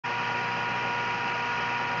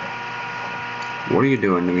What are you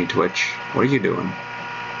doing to me, Twitch? What are you doing?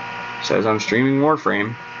 Says I'm streaming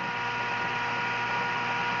Warframe.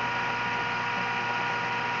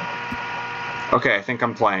 Okay, I think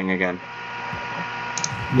I'm playing again.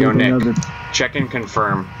 Yo, Nick, check and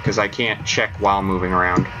confirm, because I can't check while moving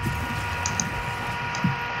around.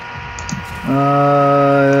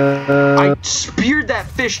 I speared that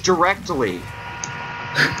fish directly.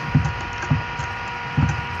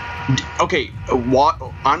 Okay,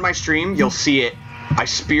 on my stream, you'll see it. I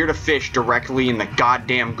speared a fish directly in the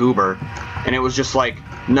goddamn goober, and it was just like,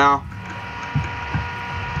 no.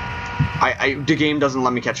 The game doesn't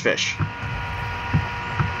let me catch fish.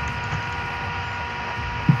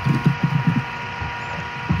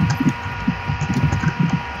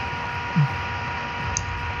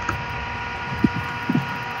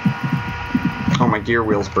 Oh, my gear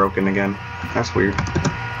wheel's broken again. That's weird.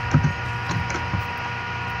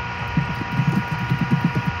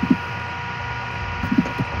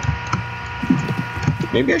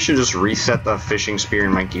 Maybe I should just reset the fishing spear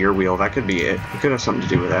in my gear wheel. That could be it. It could have something to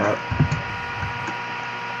do with that.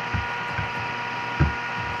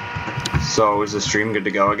 So, is the stream good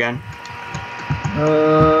to go again?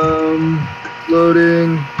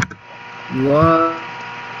 Loading. What?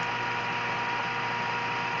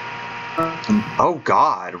 Oh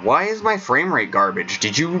god, why is my frame rate garbage?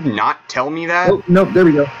 Did you not tell me that? Oh, nope, there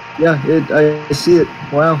we go. Yeah, I see it.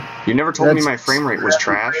 Wow. You never told me my frame rate was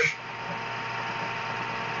trash.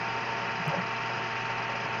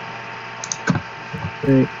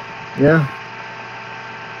 Right. Yeah.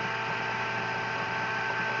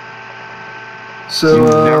 So,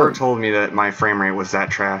 you never told me that my frame rate was that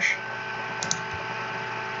trash.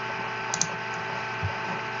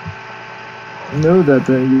 I know that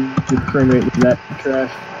your frame rate is that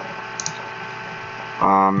trash.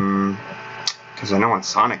 Because I know on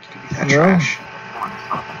Sonic it could be that trash.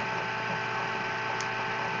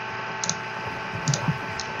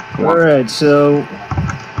 Alright, so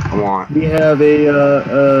we have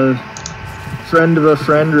a friend of a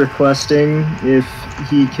friend requesting if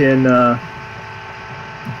he can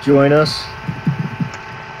join us.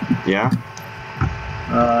 Yeah?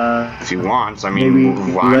 If he wants. I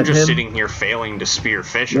mean, I'm just sitting here failing to spear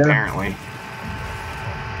fish, apparently.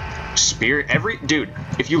 Dude,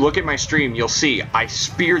 if you look at my stream, you'll see I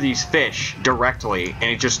spear these fish directly,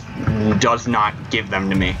 and it just does not give them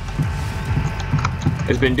to me.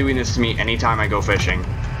 It's been doing this to me anytime I go fishing.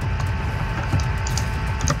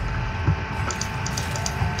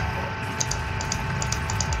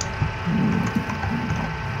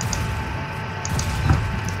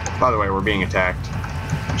 By the way, we're being attacked.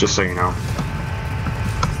 Just so you know.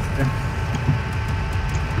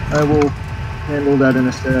 I will handle that in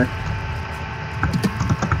a sec.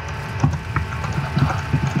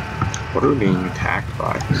 What are we being attacked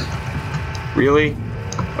by? Really?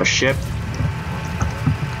 A ship?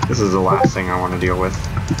 This is the last thing I want to deal with.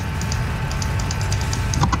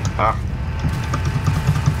 Ah.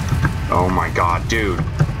 Oh my god, dude.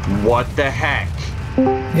 What the heck?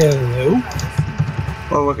 Hello?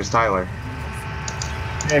 Oh, look, it's Tyler.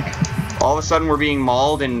 Nick. All of a sudden we're being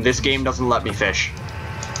mauled and this game doesn't let me fish.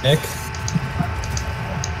 Nick?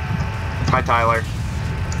 Hi, Tyler.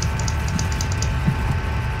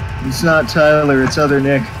 It's not Tyler, it's other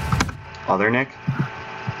Nick. Other Nick?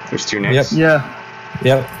 There's two Nicks? Yep. Yeah.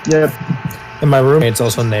 Yep. Yep. And my roommate's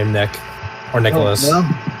also named Nick. Or Nicholas. Oh,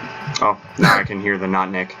 Oh, now I can hear the not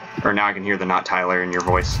Nick. Or now I can hear the not Tyler in your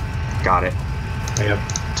voice. Got it. Yep.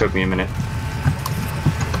 Took me a minute.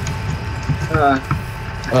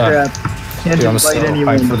 crap. Can't dude, I'm invite so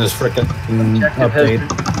anyone. hyped for this frickin' update.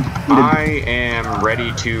 I am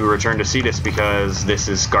ready to return to Cetus because this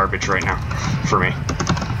is garbage right now for me.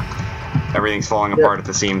 Everything's falling apart at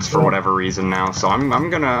the seams for whatever reason now, so I'm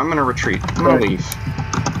gonna retreat. I'm gonna leave.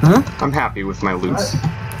 Huh? I'm happy with my loot.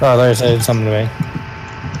 Oh, there said something to me.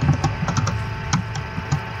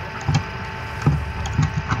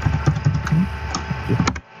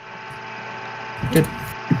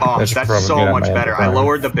 Oh, that's so much better. I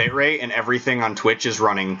lowered the bitrate and everything on Twitch is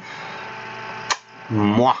running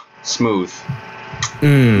smooth.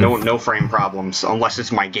 No frame problems, unless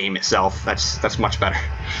it's my game itself. That's much better.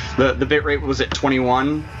 The bitrate was at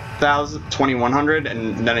 2100,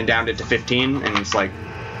 and then I downed it to 15, and it's like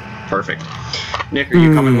perfect. Nick, are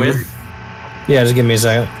you coming with? Yeah, just give me a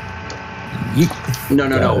second.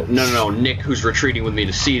 No. Nick, who's retreating with me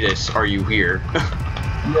to see this, are you here?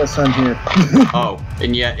 Yes, I'm here. Oh,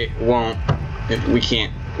 and yet it won't. We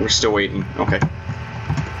can't. We're still waiting. Okay.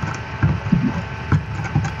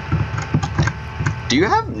 Do you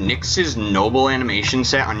have Nyx's noble animation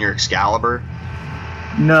set on your Excalibur?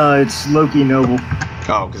 No, it's Loki Noble.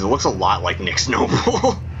 Oh, because it looks a lot like Nick's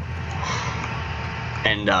Noble.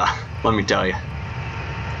 And, let me tell you.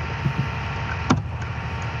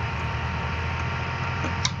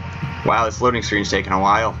 Wow, this loading screen's taking a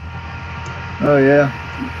while. Oh, yeah.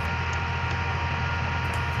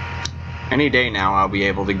 Any day now I'll be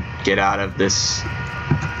able to get out of this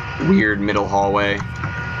weird middle hallway.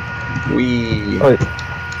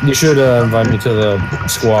 You should invite me to the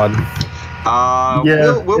squad.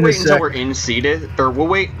 Yeah, we'll wait until we're in Cetus, or we'll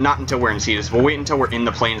wait not until we're in Cetus. We'll wait until we're in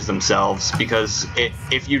the planes themselves, because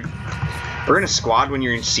if you are in a squad when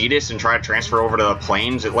you're in Cetus and try to transfer over to the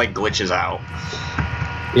planes, it like glitches out.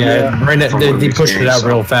 Yeah, right now, they pushed it out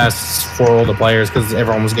real fast for all the players because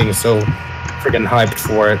everyone was getting so freaking hyped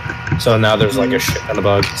for it. So now there's like a shit ton of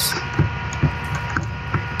bugs.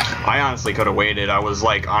 I honestly could have waited. I was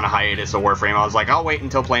like on a hiatus of Warframe. I was like, I'll wait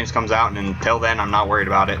until Planes comes out, and until then, I'm not worried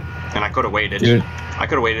about it. And I could have waited. Dude, I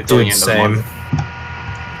could have waited till the end of the month.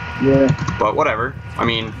 Yeah. But whatever. I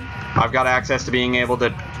mean, I've got access to being able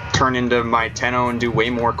to turn into my Tenno and do way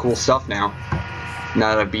more cool stuff now.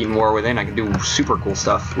 Now that I've beaten War Within, I can do super cool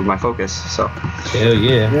stuff with my focus. So. Hell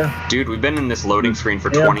yeah. Dude, we've been in this loading screen for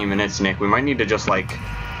 20 minutes, Nick. We might need to just like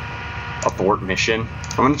abort mission.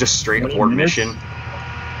 I'm gonna just straight abort mission.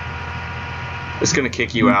 It's gonna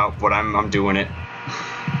kick you out, but I'm doing it.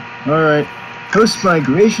 Alright. Post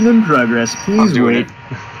migration in progress. Please I'm doing wait. it.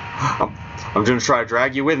 I'm gonna try to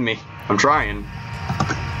drag you with me. I'm trying.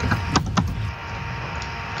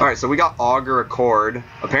 Alright, so we got Augur Accord.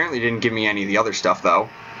 Apparently didn't give me any of the other stuff, though.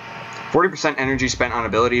 40% energy spent on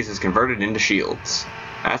abilities is converted into shields.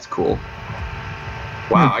 That's cool.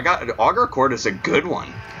 Wow, I got... Augur Accord is a good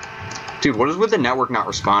one. Dude, what is with the network not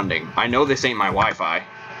responding? I know this ain't my Wi-Fi.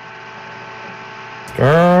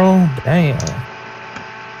 Girl, damn.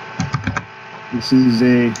 This is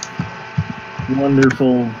a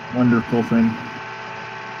wonderful, wonderful thing.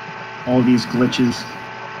 All these glitches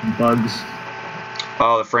and bugs.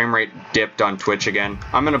 Oh, the frame rate dipped on Twitch again.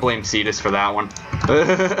 I'm gonna blame Cetus for that one.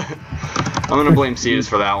 I'm gonna blame Cetus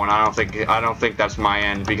for that one. I don't think that's my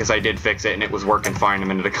end, because I did fix it and it was working fine a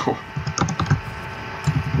minute ago.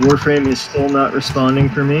 Warframe is still not responding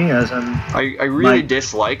for me as I really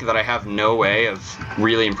dislike that I have no way of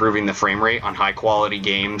really improving the frame rate on high quality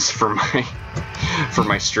games for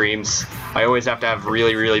my streams. I always have to have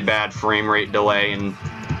really, really bad frame rate delay, and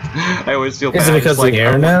I always feel bad. Is it because of the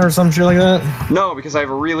internet or some shit like that? No, because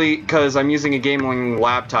because I'm using a gaming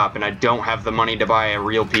laptop and I don't have the money to buy a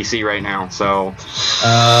real PC right now, so...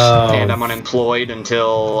 And I'm unemployed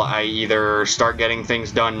until I either start getting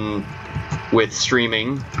things done with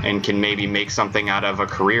streaming and can maybe make something out of a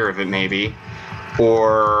career of it, maybe,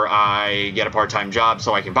 or I get a part-time job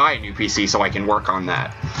so I can buy a new PC so I can work on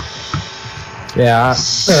that. Yeah.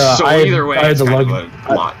 So either way, it's kind of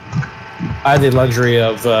a lot. I had the luxury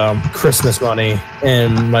of Christmas money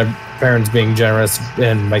and my parents being generous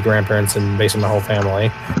and my grandparents and basically my whole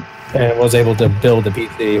family, and was able to build a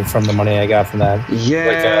PC from the money I got from that.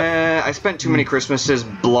 Yeah, I spent too many Christmases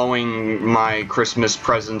blowing my Christmas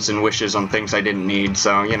presents and wishes on things I didn't need,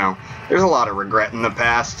 so, you know, there's a lot of regret in the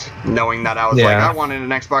past, knowing that I was like, I wanted an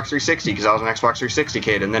Xbox 360 because I was an Xbox 360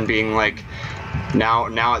 kid, and then being like,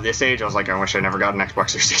 now at this age, I was like, I wish I never got an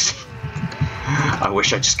Xbox 360. I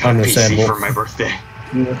wish I just got a PC for my birthday.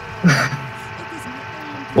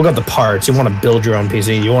 What got the parts? You want to build your own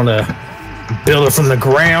PC. You want to build it from the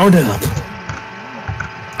ground up.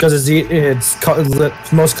 Because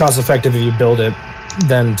it's most cost effective if you build it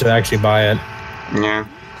than to actually buy it. Yeah.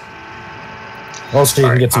 Also, you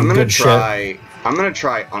can get some good shit. I'm going to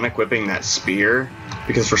try unequipping that spear,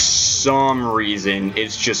 because for some reason,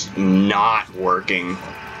 it's just not working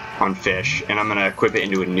on fish, and I'm gonna equip it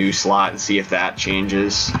into a new slot and see if that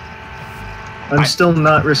changes. I'm still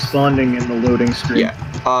not responding in the loading screen.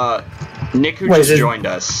 Yeah. Nick, who just joined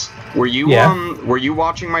us, were you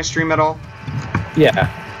watching my stream at all?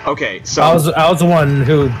 Yeah. Okay, so I was the one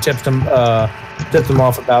who tipped him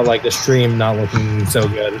off about like the stream not looking so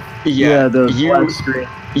good. Yeah, the black screen.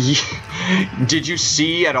 Did you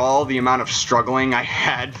see at all the amount of struggling I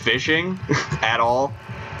had fishing at all?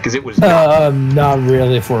 Because it was not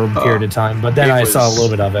really for a period of time, but then I saw a little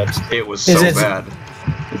bit of it. It was so bad.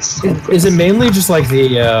 Is it mainly just like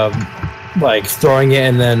the like throwing it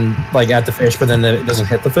and then like at the fish, but then it doesn't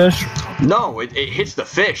hit the fish? No, it hits the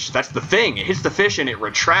fish. That's the thing. It hits the fish and it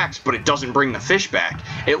retracts, but it doesn't bring the fish back.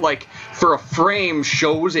 It like for a frame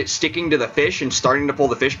shows it sticking to the fish and starting to pull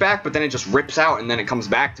the fish back, but then it just rips out and then it comes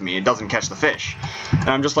back to me. It doesn't catch the fish, and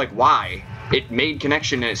I'm just like, why? It made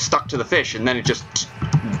connection and it stuck to the fish, and then it just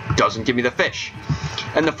doesn't give me the fish.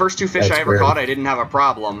 And the first 2 fish That's I ever weird. caught, I didn't have a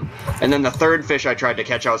problem. And then the 3rd fish I tried to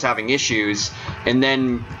catch, I was having issues. And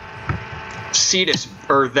then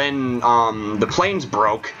the planes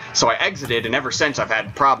broke, so I exited, and ever since I've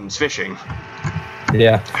had problems fishing.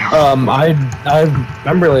 Yeah.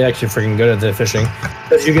 I'm really actually freaking good at the fishing.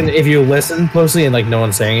 Because you can, if you listen closely and like no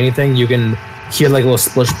one's saying anything, you can hear like little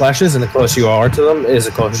splish splashes, and the closer you are to them is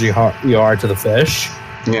the closer you are to the fish.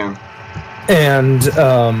 Yeah. And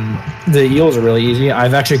the eels are really easy.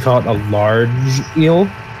 I've actually caught a large eel.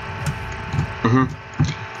 Mm-hmm.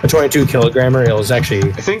 A 22 kilogrammer eel is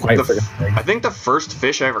actually I think quite freaking big. I think the first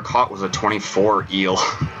fish I ever caught was a 24 eel.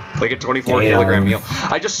 Like a 24 Damn. kilogram eel.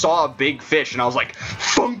 I just saw a big fish and I was like,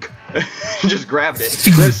 funk! Just grabbed it.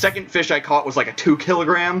 The second fish I caught was like a 2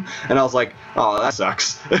 kilogram, and I was like, oh, that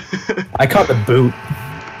sucks. I caught the boot.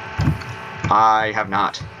 I have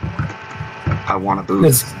not. I want a boot.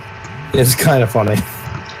 It's kind of funny.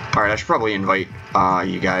 Alright, I should probably invite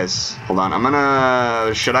you guys. Hold on, I'm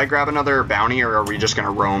gonna... Should I grab another bounty, or are we just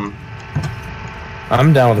gonna roam?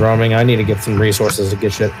 I'm down with roaming. I need to get some resources to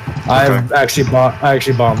get shit. I actually bought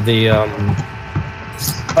the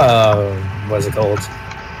what's it called?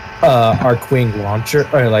 Arcwing launcher,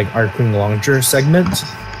 or like Arcwing launcher segment.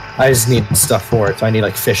 I just need stuff for it. So I need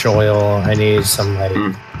like fish oil. I need some like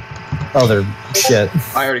other shit.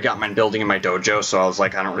 I already got mine building in my dojo, so I was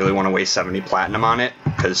like, I don't really want to waste 70 platinum on it,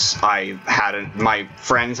 because my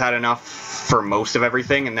friends had enough for most of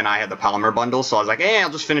everything, and then I had the polymer bundle, so I was like, I'll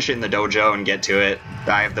just finish it in the dojo and get to it.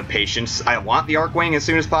 I have the patience. I want the Arcwing as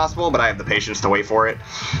soon as possible, but I have the patience to wait for it,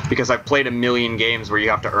 because I've played a million games where you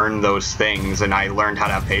have to earn those things, and I learned how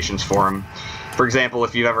to have patience for them. For example,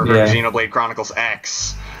 if you've ever heard of Xenoblade Chronicles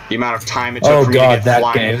X, the amount of time it took for me to get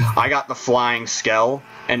flying. Game. I got the flying Skell,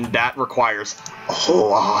 and that requires a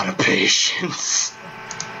lot of patience.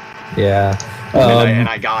 Yeah. And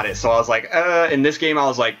I got it, so I was like, in this game I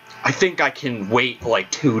was like, I think I can wait like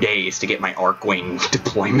 2 days to get my Arcwing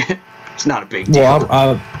deployment. It's not a big deal.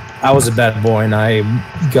 Well, I was a bad boy, and I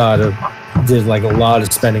did like a lot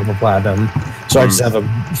of spending for platinum, so I just have a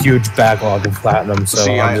huge backlog of platinum. So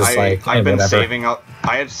see, I'm just I've been whatever. saving up.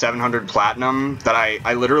 I had 700 platinum that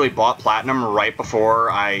I literally bought platinum right before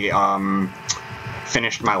I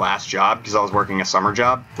finished my last job, because I was working a summer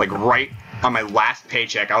job. Like right on my last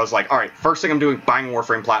paycheck, I was like, all right, first thing I'm doing, buying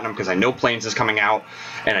Warframe platinum, because I know Planes is coming out,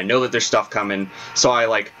 and I know that there's stuff coming. So I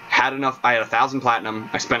like had enough. I had 1,000 platinum.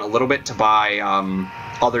 I spent a little bit to buy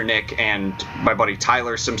Other Nick and my buddy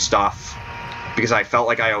Tyler some stuff, because I felt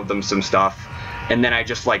like I owed them some stuff. And then I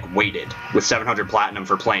just like waited with 700 platinum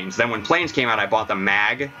for Planes. Then when Planes came out, I bought the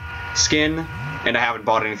mag skin, and I haven't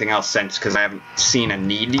bought anything else since, because I haven't seen a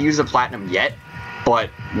need to use the platinum yet. But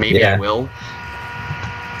maybe I will.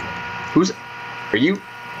 Are you?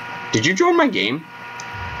 Did you join my game?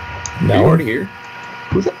 No. Are you already here?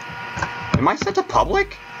 Who's that? Am I set to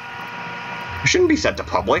public? I shouldn't be set to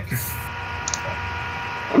public.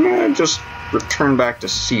 I'm gonna just return back to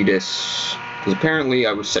Cetus, because apparently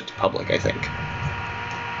I was set to public, I think.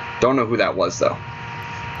 Don't know who that was, though.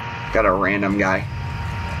 Got a random guy.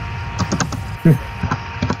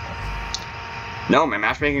 No, my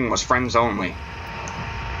matchmaking was friends only.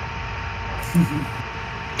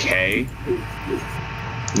 Okay.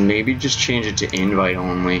 Maybe just change it to invite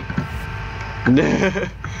only.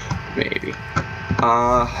 Maybe.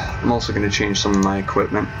 I'm also going to change some of my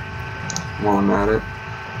equipment while I'm at it.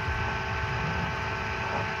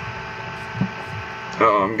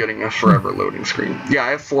 Oh, I'm getting a forever loading screen. Yeah, I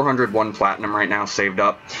have 401 platinum right now saved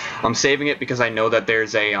up. I'm saving it because I know that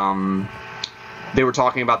there's a, they were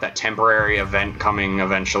talking about that temporary event coming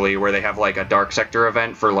eventually, where they have like a Dark Sector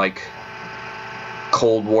event for like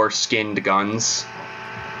Cold War skinned guns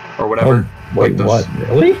or whatever. Oh, wait, like what?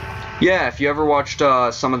 Really? Yeah, if you ever watched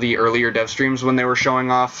some of the earlier dev streams when they were showing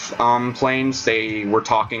off Planes, they were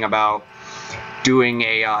talking about doing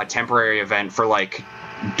a temporary event for like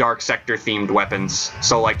Dark Sector themed weapons.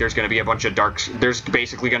 So like there's going to be a bunch of there's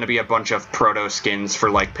basically going to be a bunch of proto skins for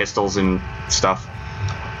like pistols and stuff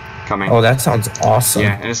coming. Oh, that sounds awesome.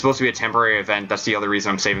 Yeah, and it's supposed to be a temporary event. That's the other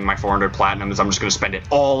reason I'm saving my 400 platinum, is I'm just going to spend it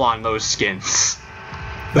all on those skins.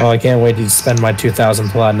 Oh, I can't wait to spend my 2,000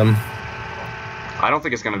 platinum. I don't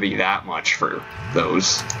think it's going to be that much for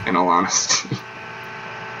those, in all honesty.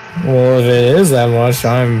 Well, if it is that much,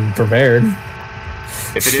 I'm prepared.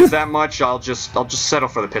 If it is that much, I'll just settle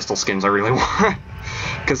for the pistol skins I really want,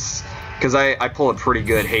 because I pull a pretty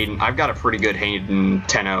good Hayden. I've got a pretty good Hayden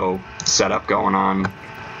 10-0 setup going on.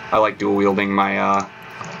 I like dual wielding my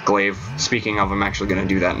glaive. Speaking of, I'm actually going to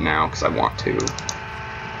do that now because I want to.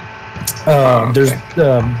 There's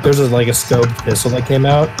like a scoped pistol that came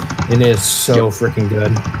out, and it's so freaking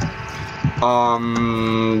good.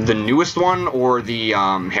 The newest one or the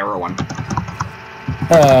Hera one?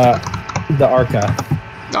 The Arca.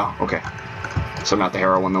 Oh, okay. So not the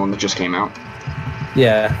Hera one, the one that just came out.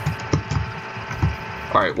 Yeah.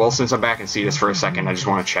 Alright, well, since I'm back in Cetus for a second, I just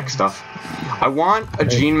want to check stuff. I want a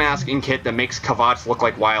gene masking kit that makes Kavats look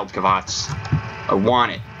like wild Kavats. I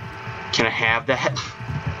want it. Can I have that?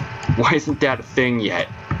 Why isn't that a thing yet?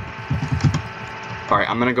 Alright,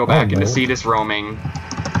 I'm gonna go back into Cetus roaming.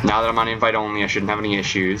 Now that I'm on invite only, I shouldn't have any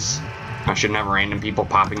issues. I shouldn't have random people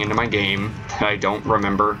popping into my game that I don't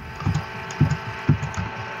remember.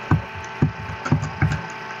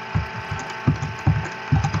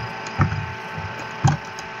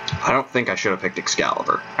 I don't think I should have picked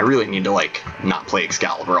Excalibur. I really need to, like, not play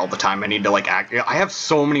Excalibur all the time. I need to, like, act... I have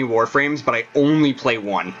so many Warframes, but I only play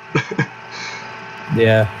one.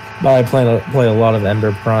 Yeah, I play a lot of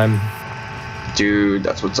Ember Prime. Dude,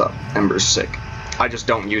 that's what's up. Ember's sick. I just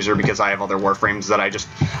don't use her because I have other Warframes that I just...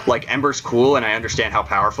 Like, Ember's cool, and I understand how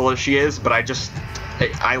powerful she is, but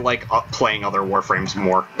I like playing other Warframes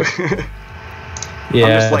more.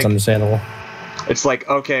 Yeah, that's understandable. It's like,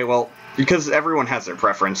 okay, well... Because everyone has their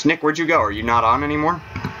preference. Nick, where'd you go? Are you not on anymore?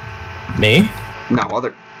 Me? No,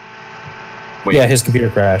 other... Wait. Yeah, his computer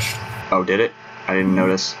crashed. Oh, did it? I didn't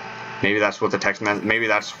notice. Maybe that's what the text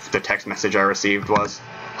message I received was.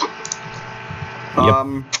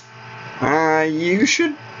 Yep. You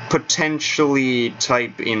should potentially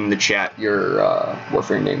type in the chat your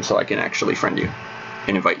Warframe name so I can actually friend you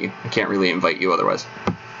and invite you. I can't really invite you otherwise.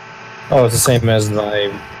 Oh, it's the same as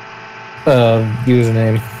my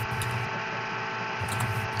username.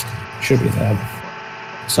 Should be that.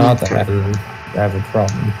 It's not that I have a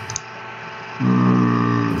problem.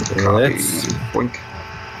 Let's see. Boink.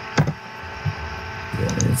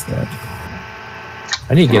 Where is that?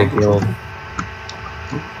 I need to get a guild.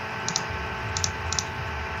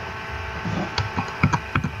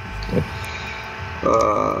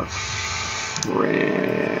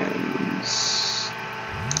 Friends.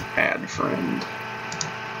 Add friend.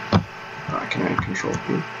 Can I control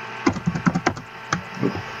who?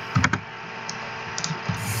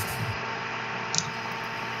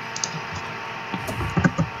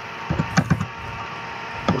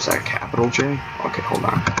 Was that a capital J? Okay, hold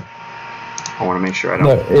on. I want to make sure I don't.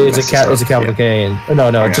 No, it's a capital K. And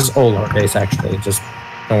no, it's just all lowercase actually. Just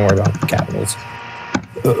don't worry about the capitals.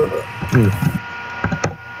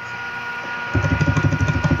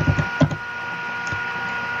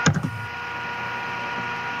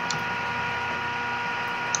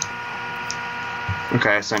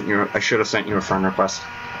 Okay, I should have sent you a friend request.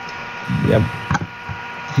 Yep.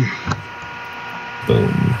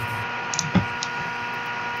 Boom.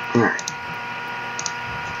 Alright.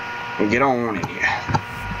 Get on in here.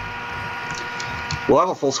 We'll have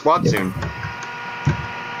a full squad soon.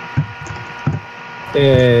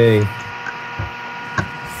 Hey.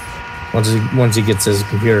 Once he gets his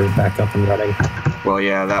computer back up and running. Well,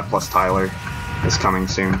 yeah, that plus Tyler is coming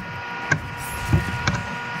soon.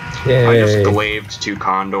 Yay. I just glaved 2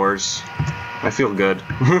 condors. I feel good.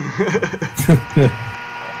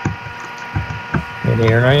 And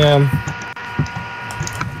here I am.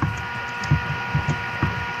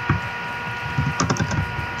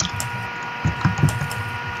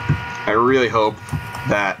 I really hope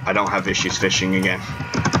that I don't have issues fishing again.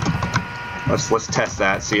 Let's test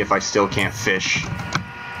that, see if I still can't fish.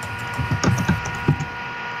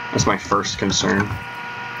 That's my first concern.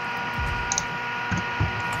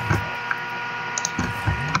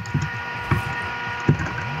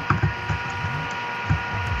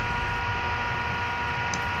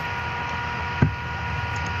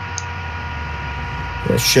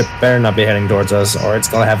 The ship better not be heading towards us, or it's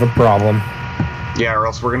gonna have a problem. Yeah, or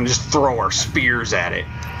else we're gonna just throw our spears at it.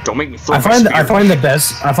 Don't make me throw I find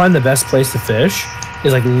the best place to fish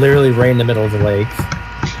is like literally right in the middle of the lake.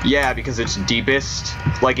 Yeah, because it's deepest.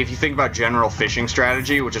 Like, if you think about general fishing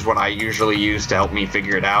strategy, which is what I usually use to help me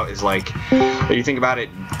figure it out, is like, if you think about it,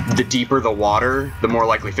 the deeper the water, the more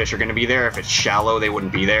likely fish are going to be there. If it's shallow, they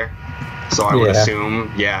wouldn't be there. So I would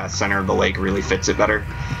assume, yeah, center of the lake really fits it better.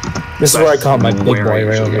 This is where I caught my big boy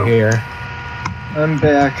right over here. I'm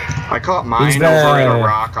back. I caught mine over in a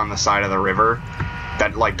rock on the side of the river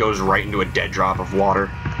that, like, goes right into a dead drop of water.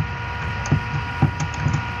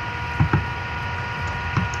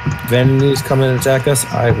 If enemies come and attack us,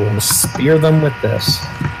 I will spear them with this.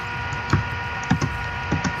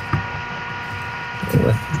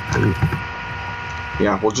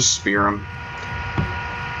 Yeah, we'll just spear them.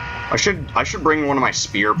 I should bring one of my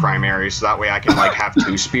spear primaries so that way I can like have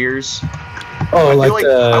 2 spears. Oh,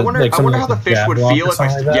 I wonder how the fish would feel if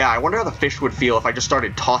I wonder how the fish would feel if I just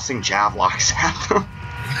started tossing javlocks at them.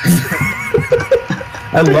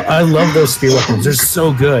 I love those spear weapons. They're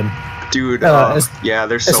so good. Dude, yeah,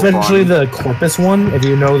 they're so especially fun. the Corpus one, if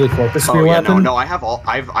you know the Corpus spear weapon. No,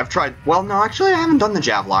 I've tried, well, no, actually I haven't done the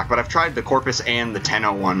Javlock, but I've tried the Corpus and the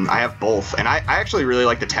Tenno one. I have both, and I actually really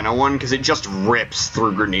like the Tenno one because it just rips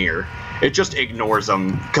through Grineer. It just ignores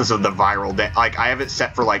them because of the viral, like, I have it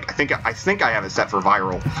set for, like, I think I have it set for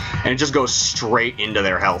viral, and it just goes straight into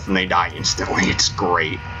their health and they die instantly. It's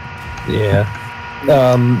great. Yeah.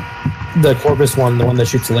 The Corpus one, the one that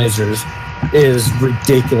shoots lasers, is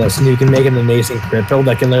ridiculous, and you can make an amazing crit build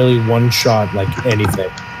that can literally one-shot like anything.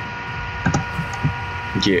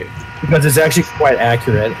 Yeah. Because it's actually quite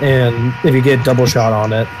accurate, and if you get double shot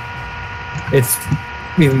on it, it's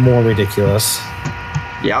even more ridiculous.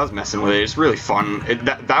 Yeah, I was messing with it. It's really fun.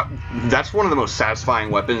 That's one of the most satisfying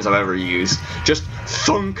weapons I've ever used. Just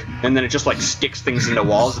thunk, and then it just like sticks things into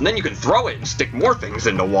walls, and then you can throw it and stick more things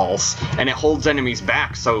into walls, and it holds enemies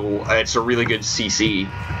back. So it's a really good CC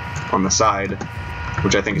on the side,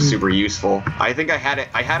 which I think is super useful. I think I had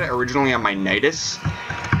it originally on my Nidus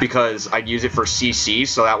because I'd use it for CC,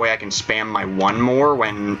 so that way I can spam my 1 more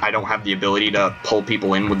when I don't have the ability to pull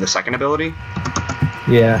people in with the second ability.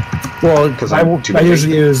 Yeah. Well, because I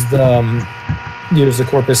usually use the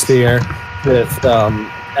Corpus Spear with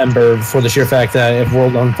Ember for the sheer fact that if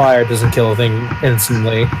World on Fire doesn't kill a thing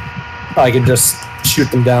instantly, I can just shoot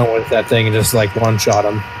them down with that thing and just like one-shot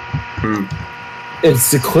them. It's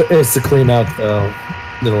to clean out the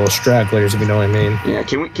little stragglers, if you know what I mean. Yeah.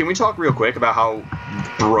 Can we talk real quick about how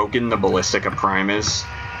broken the Ballistica Prime is?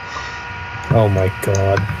 Oh my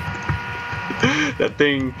god. That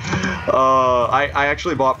thing, I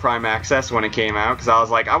actually bought Prime Access when it came out because I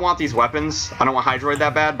was like, I want these weapons. I don't want Hydroid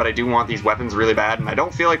that bad, but I do want these weapons really bad, and I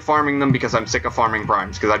don't feel like farming them because I'm sick of farming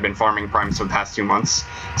Primes because I've been farming Primes for the past 2 months.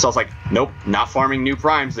 So I was like, nope, not farming new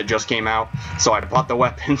Primes that just came out. So I bought the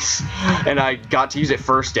weapons, and I got to use it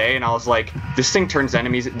first day, and I was like, this thing turns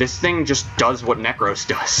enemies. This thing just does what Necros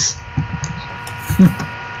does.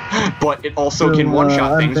 But it also can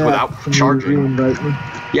one-shot things without charging.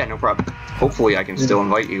 Yeah, no problem. Hopefully I can still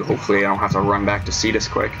invite you. Hopefully I don't have to run back to Cetus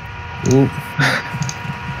quick. Oop.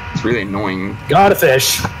 It's really annoying. Got a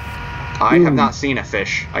fish. I have not seen a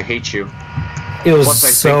fish. I hate you. It was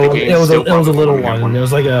it was a little one. It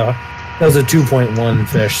was like a 2.1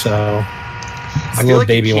 fish, so I feel like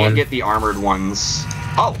you can't get the armored ones.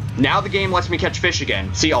 Oh, now the game lets me catch fish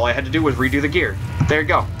again. See, all I had to do was redo the gear. There you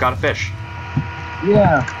go. Got a fish.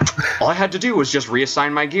 Yeah. All I had to do was just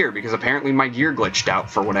reassign my gear because apparently my gear glitched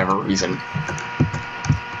out for whatever reason.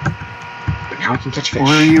 But now I can catch fish.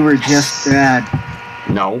 Or you were just bad.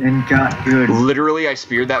 No. And got good. Literally, I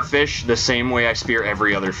speared that fish the same way I spear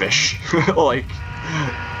every other fish. Like.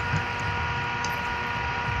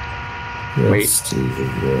 Wait.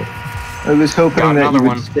 I was hoping that you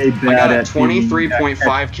would stay bad at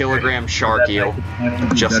 23.5 kilogram shark eel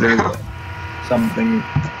just now. Something.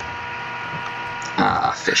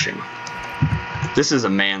 Fishing. This is a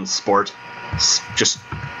man's sport. Just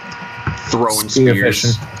throwing spears.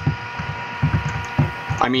 Fishing.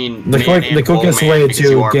 I mean, the quickest way to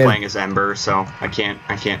you are get playing as Ember, so I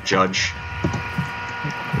can't judge.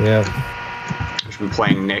 Yeah. I should be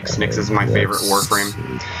playing Nyx. Nyx is my favorite Warframe.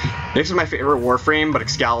 Nyx is my favorite Warframe, but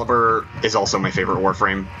Excalibur is also my favorite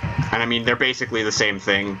Warframe. And I mean, they're basically the same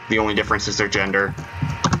thing. The only difference is their gender.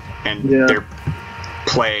 And they're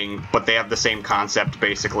playing, but they have the same concept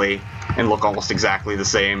basically and look almost exactly the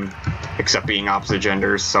same, except being opposite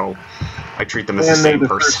genders. So I treat them as the same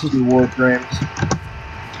person. First two Warframes.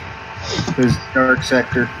 There's Dark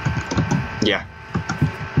Sector. Yeah.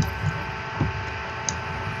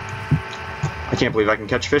 I can't believe I can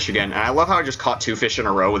catch fish again, and I love how I just caught 2 fish in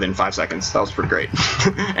a row within 5 seconds. That was pretty great.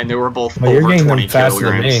 And they were both over 20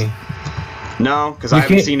 kilograms. No, because I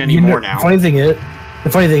haven't seen any more now. The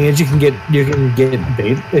funny thing is, you can get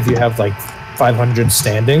bait if you have like 500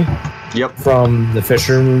 standing. Yep. From the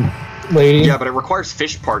fisher lady. Yeah, but it requires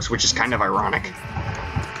fish parts, which is kind of ironic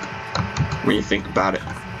when you think about it.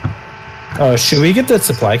 Should we get that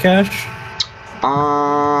supply cache?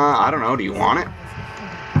 I don't know. Do you want it?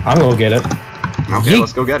 I'm gonna go get it. Okay,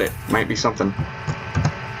 let's go get it. Might be something.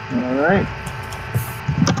 All right.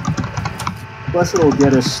 Plus, it'll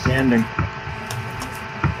get us standing.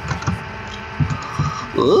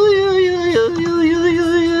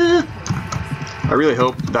 I really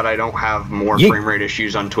hope that I don't have more frame rate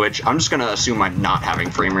issues on Twitch. I'm just gonna assume I'm not having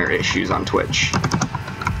frame rate issues on Twitch.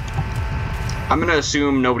 I'm gonna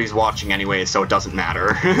assume nobody's watching anyway, so it doesn't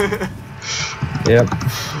matter. Yep.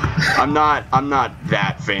 I'm not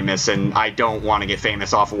that famous, and I don't want to get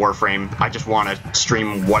famous off of Warframe. I just want to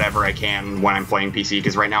stream whatever I can when I'm playing PC,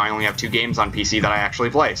 because right now I only have 2 games on PC that I actually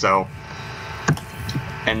play, so...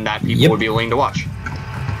 And that people would be willing to watch.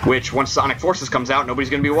 Which, once Sonic Forces comes out, nobody's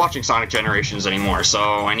going to be watching Sonic Generations anymore, so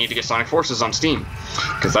I need to get Sonic Forces on Steam.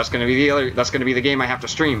 Because that's going to be the game I have to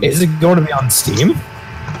stream. Is it going to be on Steam?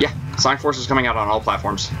 Yeah, Sonic Forces is coming out on all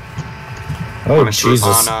platforms. Oh,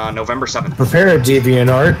 Jesus. On November 7th. Prepare,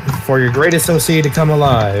 DeviantArt, for your great SOC to come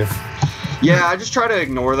alive. Yeah, I just try to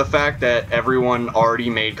ignore the fact that everyone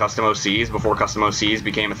already made custom OCs before custom OCs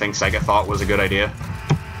became a thing Sega thought was a good idea.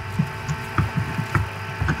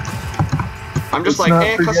 I'm just like,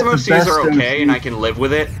 custom OCs are okay and I can live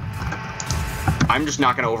with it. I'm just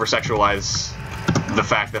not going to over-sexualize the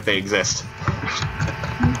fact that they exist.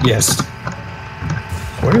 Yes.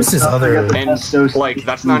 Where is this other... And, like,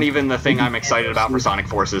 that's not even the thing I'm excited about for Sonic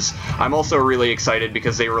Forces. I'm also really excited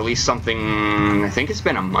because they released something... I think it's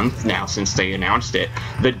been a month now since they announced it.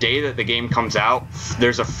 The day that the game comes out,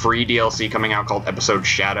 there's a free DLC coming out called Episode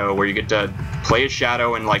Shadow, where you get to play as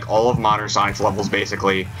Shadow in, like, all of modern Sonic's levels,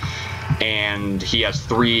 basically. And he has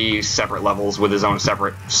 3 separate levels with his own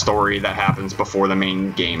separate story that happens before the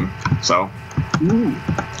main game. So,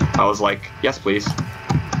 I was like, yes, please.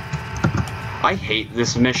 I hate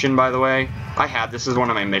this mission, by the way. I had this as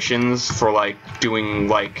one of my missions for, like, doing,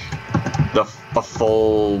 like, a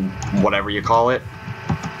full, whatever you call it,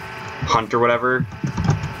 hunt or whatever.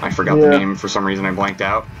 I forgot the name for some reason, I blanked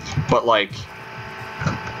out. But, like,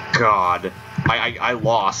 God, I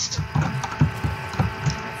lost.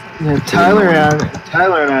 Yeah, Tyler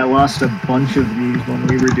and I lost a bunch of these when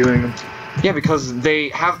we were doing them. Yeah, because they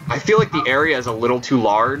have... I feel like the area is a little too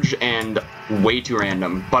large and way too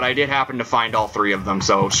random. But I did happen to find all 3 of them,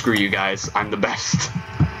 so screw you guys. I'm the best.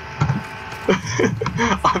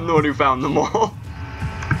 I'm the one who found them all.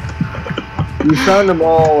 We found them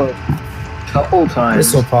all a couple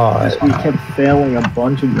times. We kept failing a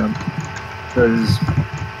bunch of them. Because...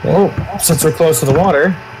 Well, since we're close to the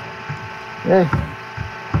water... Yeah.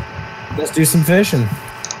 Let's do some fishing.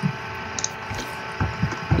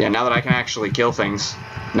 Yeah, now that I can actually kill things,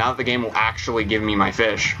 now that the game will actually give me my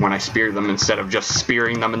fish when I spear them instead of just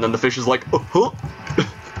spearing them and then the fish is like, oh,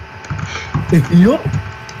 yup.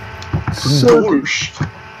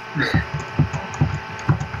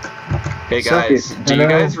 Hey guys, do you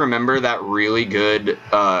guys remember that really good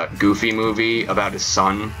Goofy movie about his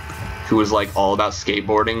son who was like all about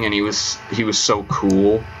skateboarding and he was so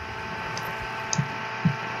cool?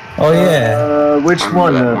 Oh yeah. Which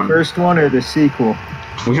one? The first one or the sequel?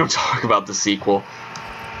 We don't talk about the sequel.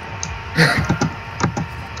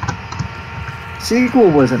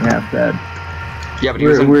 Sequel wasn't half bad. Yeah, but he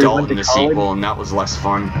was an adult in the sequel, and that was less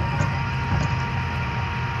fun.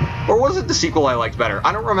 Or was it the sequel I liked better?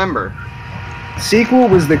 I don't remember. Sequel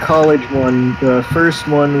was the college one. The first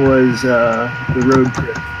one was the road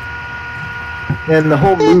trip. And the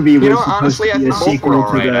whole movie was honestly, I think both were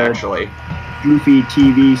alright, actually. Goofy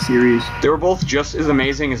TV series. They were both just as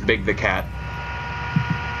amazing as Big the Cat.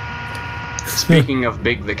 Speaking of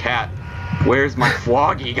Big the Cat, where's my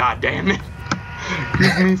Froggy, goddammit?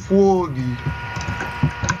 Give me Froggy.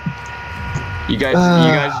 You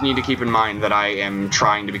guys need to keep in mind that I am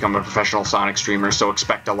trying to become a professional Sonic streamer, so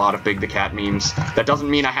expect a lot of Big the Cat memes. That doesn't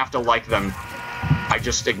mean I have to like them. I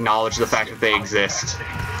just acknowledge the fact that they exist.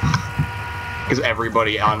 Because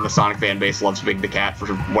everybody on the Sonic fan base loves Big the Cat for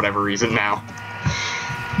whatever reason now.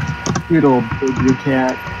 Good old Big the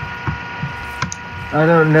Cat. I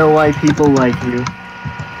don't know why people like you.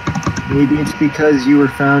 Maybe it's because you were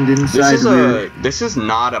found inside This is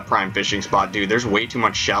not a prime fishing spot, dude. There's way too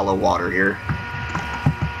much shallow water here.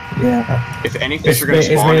 Yeah. If any fish are going to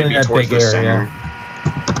spawn, it'd be towards the center.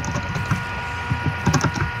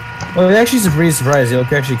 Well, I'm actually pretty surprised. It'll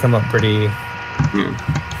actually come up pretty...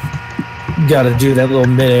 Gotta do that little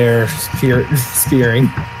mid-air spearing.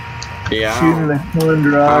 Yeah. Shooting the horned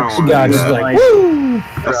rocks. Just like, woo!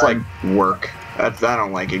 That's like work. I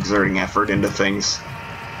don't like exerting effort into things.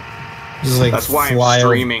 Like that's why I'm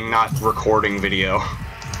streaming, not recording video.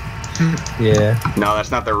 Yeah. No, that's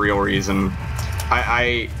not the real reason.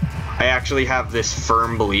 I actually have this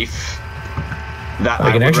firm belief that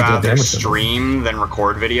I would rather stream than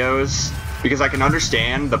record videos, because I can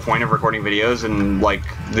understand the point of recording videos and like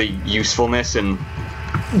the usefulness and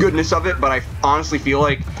goodness of it, but I honestly feel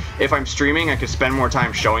like if I'm streaming, I could spend more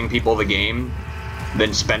time showing people the game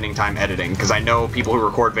than spending time editing, because I know people who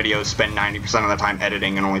record videos spend 90% of the time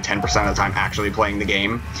editing and only 10% of the time actually playing the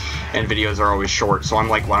game, and videos are always short, so I'm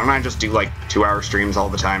like, why don't I just do like 2-hour streams all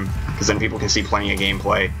the time? because then people can see plenty of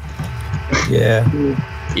gameplay. Yeah.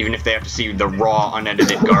 Even if they have to see the raw,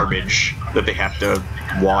 unedited garbage that they have to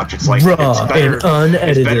watch, it's like Raw it's better. and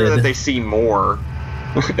unedited. It's better that they see more.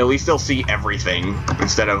 At least they'll see everything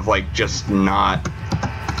instead of like just not.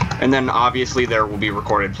 And then obviously there will be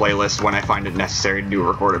recorded playlists when I find it necessary to do a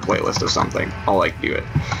recorded playlist of something. I'll like do it.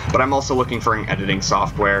 But I'm also looking for an editing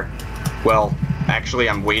software. Well, actually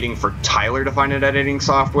I'm waiting for Tyler to find an editing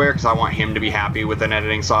software because I want him to be happy with an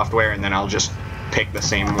editing software, and then I'll just pick the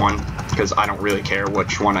same one because I don't really care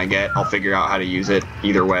which one I get. I'll figure out how to use it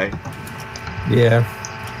either way. Yeah.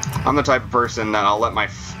 I'm the type of person that I'll let my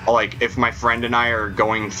like, if my friend and I are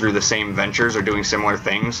going through the same ventures or doing similar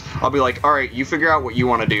things, I'll be like, all right, you figure out what you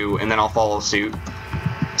want to do, and then I'll follow suit.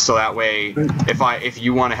 So that way, if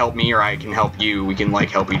you want to help me or I can help you, we can like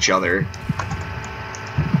help each other.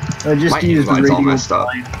 I just My used the invite's all radio messed up.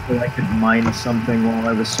 blind so I could mine something while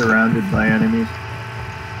I was surrounded by enemies.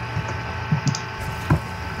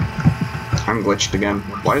 I'm glitched again.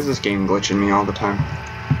 Why is this game glitching me all the time?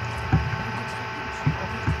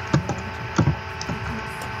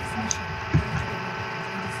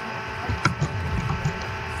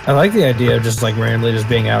 I like the idea of just like randomly just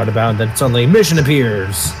being out and about, and then suddenly mission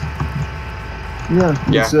appears.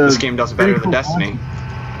 Yeah, this game does it better than Destiny.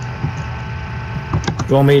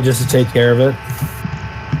 You want me just to take care of it?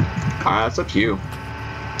 That's up to you.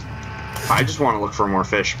 I just want to look for more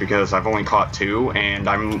fish because I've only caught 2, and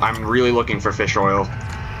I'm really looking for fish oil.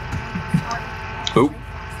 Oop.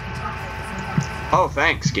 Oh,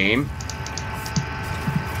 thanks, game.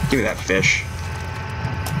 Give me that fish.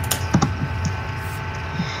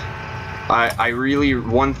 I really,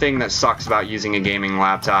 one thing that sucks about using a gaming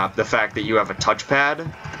laptop, the fact that you have a touchpad,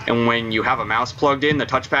 and when you have a mouse plugged in, the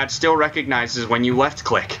touchpad still recognizes when you left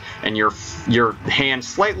click, and your hand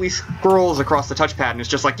slightly scrolls across the touchpad, and it's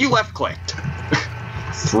just like, you left clicked.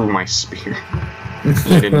 Through my spear.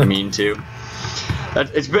 I didn't mean to.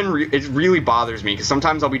 It really bothers me, because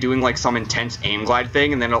sometimes I'll be doing like some intense aim glide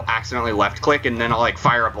thing, and then it'll accidentally left click, and then I'll like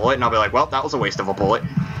fire a bullet, and I'll be like, well, that was a waste of a bullet.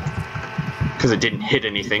 Because it didn't hit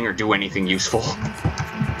anything or do anything useful.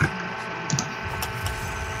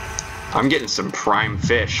 I'm getting some prime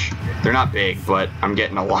fish. They're not big, but I'm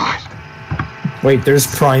getting a lot. Wait, there's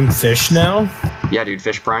prime fish now? Yeah, dude,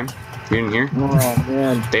 fish prime. You didn't hear? Oh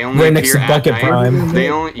man. They only Right next appear to Bucket at night. Prime. They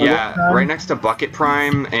only, yeah, right next to Bucket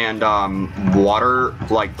Prime and water,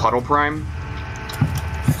 like Puddle Prime.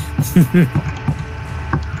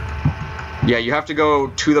 Yeah, you have to go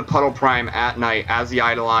to the Puddle Prime at night as the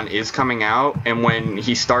Eidolon is coming out, and when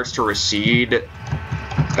he starts to recede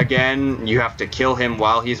again, you have to kill him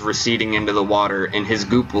while he's receding into the water, and his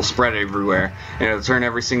goop will spread everywhere, and it'll turn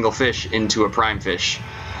every single fish into a prime fish.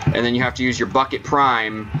 And then you have to use your Bucket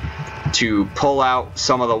Prime to pull out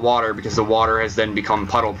some of the water, because the water has then become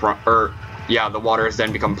Puddle Prime, the water has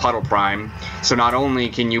then become Puddle Prime. So not only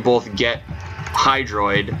can you both get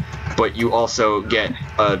Hydroid, but you also get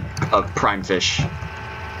a prime fish.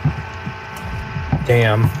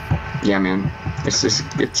 Damn. Yeah, man.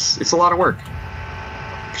 It's a lot of work.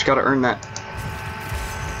 Just gotta earn that.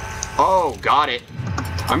 Oh, got it.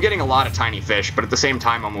 I'm getting a lot of tiny fish, but at the same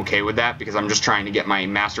time I'm okay with that because I'm just trying to get my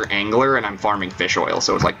master angler and I'm farming fish oil,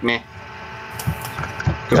 so it's like meh.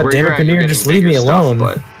 God damn it, Kinnear, just leave me alone.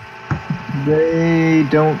 But They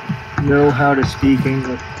don't know how to speak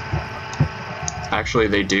English. actually,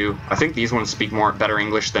 they do. I think these ones speak better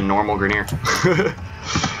English than normal Grenier.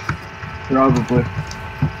 Probably.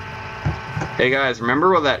 Hey guys,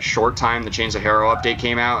 remember when that short time the Chains of Hero update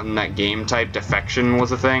came out and that game type defection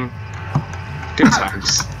was a thing? Good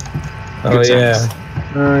times. Oh, yeah.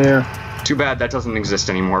 Oh yeah. Too bad that doesn't exist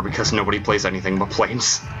anymore because nobody plays anything but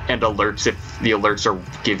planes and alerts if the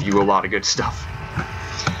alerts give you a lot of good stuff.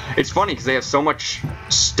 It's funny because they have so much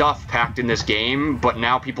stuff packed in this game, but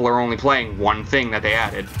now people are only playing one thing that they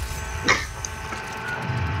added.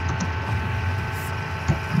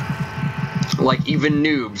 Like, even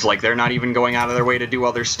noobs, like, they're not even going out of their way to do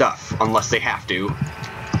other stuff, unless they have to.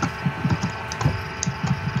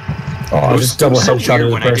 Oh, I just double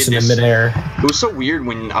headshotted the person in midair. It was so weird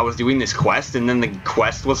when I was doing this quest, and then the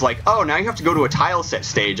quest was like, oh, now you have to go to a tile set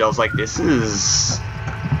stage. I was like, this is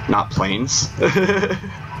not planes.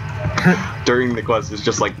 During the quest, it's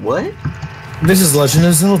just like, what? This is Legend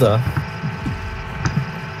of Zelda.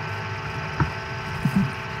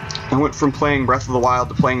 I went from playing Breath of the Wild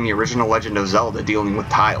to playing the original Legend of Zelda dealing with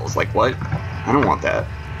tiles. Like, what? I don't want that.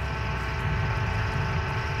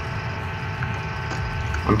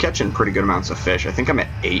 I'm catching pretty good amounts of fish. I think I'm at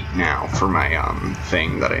 8 now for my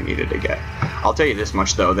thing that I needed to get. I'll tell you this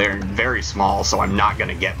much, though. They're very small, so I'm not going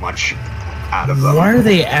to get much out of them. Why are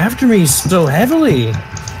they after me so heavily?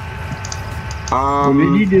 What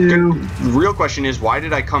did you do? Real question is, why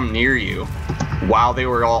did I come near you while they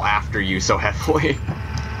were all after you so heavily?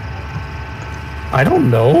 I don't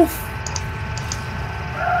know.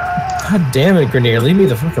 God damn it, Grenier, leave me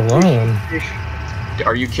the fuck alone.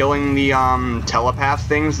 Are you killing the telepath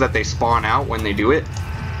things that they spawn out when they do it?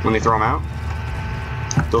 When they throw them out?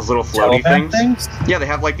 Those little floaty things? Yeah, they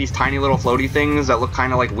have like these tiny little floaty things that look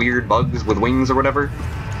kind of like weird bugs with wings or whatever.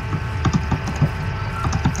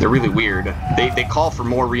 They're really weird. They call for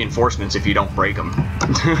more reinforcements if you don't break them.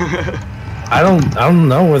 I don't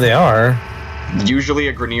know where they are. Usually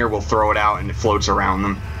a Grenier will throw it out and it floats around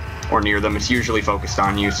them. Or near them. It's usually focused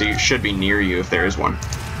on you, so it should be near you if there is one.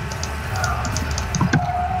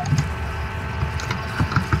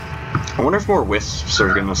 I wonder if more wisps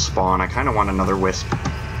are gonna spawn. I kind of want another wisp.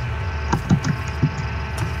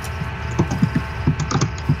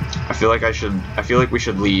 I feel like we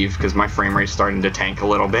should leave because my frame rate's starting to tank a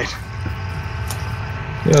little bit.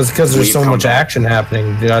 Yeah, it's because there's so much action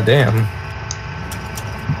happening. God damn.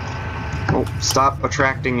 Oh, stop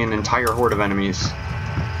attracting an entire horde of enemies.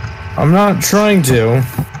 I'm not trying to.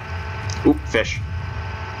 Oop, fish.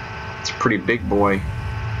 It's a pretty big boy.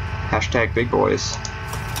 Hashtag big boys.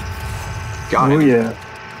 Got it. Oh yeah.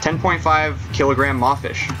 10.5 kilogram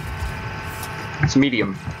mawfish. It's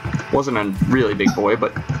medium. Wasn't a really big boy,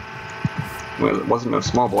 but well, it wasn't a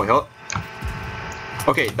small boy. Oh.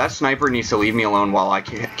 Okay, that sniper needs to leave me alone while I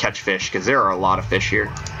catch fish, because there are a lot of fish here.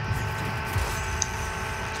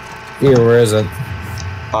 Yeah, where is it?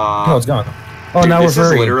 Oh, it's gone. Oh, dude, now we're this is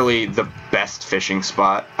furry. literally the best fishing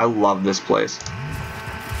spot. I love this place.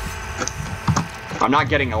 I'm not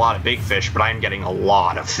getting a lot of big fish, but I am getting a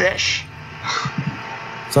lot of fish.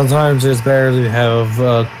 Sometimes it's better to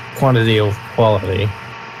have quantity of quality.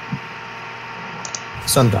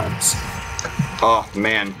 Sometimes. Oh,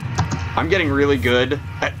 man. I'm getting really good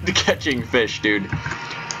at catching fish, dude.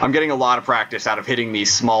 I'm getting a lot of practice out of hitting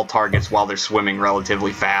these small targets while they're swimming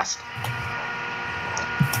relatively fast.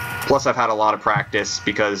 Plus, I've had a lot of practice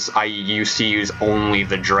because I used to use only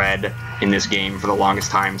the dread in this game for the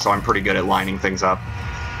longest time, so I'm pretty good at lining things up.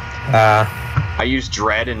 I used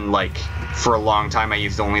dread and, like, for a long time I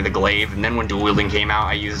used only the glaive, and then when dual wielding came out,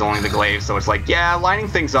 I used only the glaive, so it's like, yeah, lining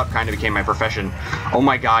things up kind of became my profession. Oh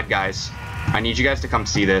my god, guys. I need you guys to come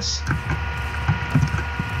see this.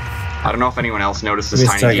 I don't know if anyone else noticed this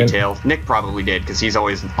tiny detail. Nick probably did, because he's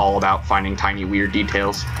always all about finding tiny weird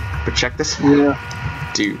details. But check this out.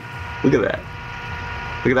 Yeah. Dude, look at that.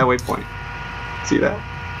 Look at that waypoint. See that?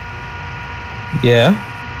 Yeah.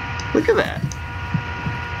 Look at that.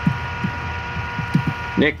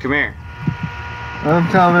 Nick, come here. I'm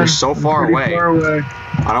coming. You're so far away. Far away.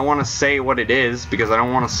 I don't want to say what it is, because I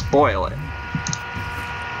don't want to spoil it.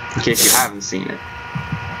 In case you haven't seen it.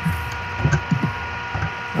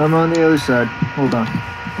 I'm on the other side. Hold on.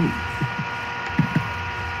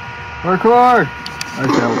 Parkour! I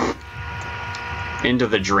fell. Into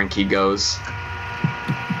the drink he goes.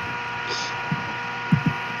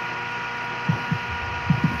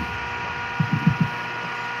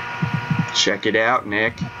 Check it out,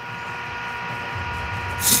 Nick.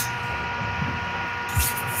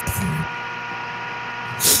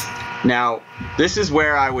 Now, this is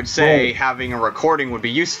where I would say having a recording would be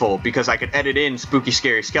useful, because I could edit in spooky,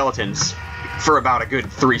 scary skeletons for about a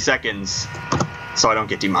good 3 seconds, so I don't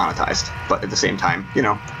get demonetized. But at the same time, you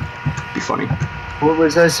know, be funny. What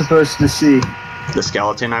was I supposed to see? The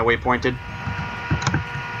skeleton I waypointed.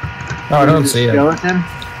 Oh, I don't see it. Skeleton?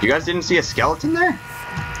 You guys didn't see a skeleton there?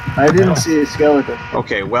 I didn't see a skeleton.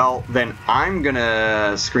 Okay, well, then I'm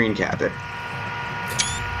gonna screen cap it.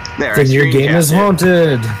 There, Then your game is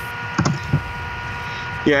haunted.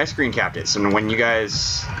 Yeah, I screen capped it, so when you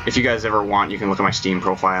guys, if you guys ever want, you can look at my Steam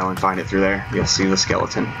profile and find it through there. You'll see the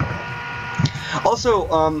skeleton. Also,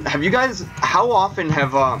 have you guys, how often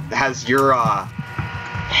has your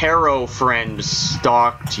Harrow friend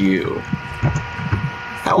stalked you?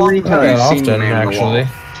 How often have you seen the man in the wall?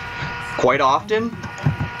 Quite often?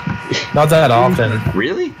 Not that often.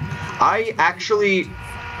 Really? I actually,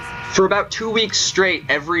 for about 2 weeks straight,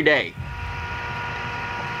 every day.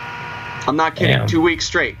 I'm not kidding. Damn. 2 weeks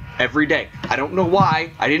straight, every day. I don't know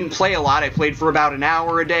why. I didn't play a lot. I played for about an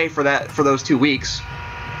hour a day for those 2 weeks.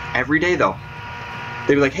 Every day, though.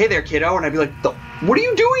 They'd be like, "Hey there, kiddo," and I'd be like, "What are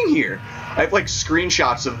you doing here?" I have like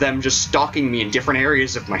screenshots of them just stalking me in different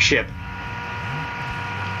areas of my ship.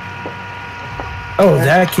 Oh,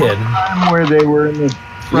 that kid. Where they were in the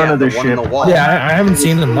front of the ship. On the wall. Yeah, I haven't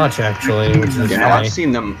seen them much actually. Which is funny. I've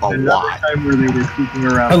seen them a lot. Time where they were creeping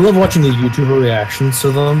around. I love watching the YouTuber reactions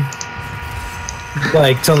to them.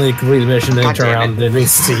 Like, suddenly complete the mission, then turn around and they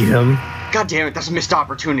see him. God damn it, that's a missed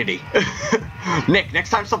opportunity. Nick,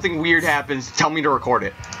 next time something weird happens, tell me to record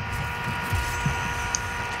it.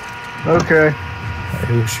 Okay.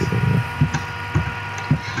 Who's shooting me?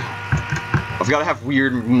 I've got to have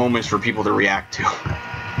weird moments for people to react to.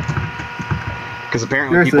 Because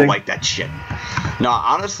apparently Sure people thing. like that shit. No,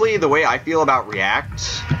 honestly, the way I feel about React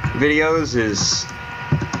videos is...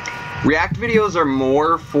 React videos are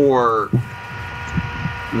more for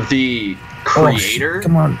the creator,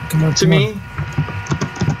 come on, to me,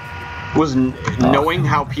 was knowing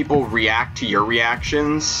how people react to your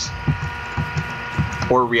reactions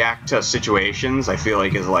or react to situations. I feel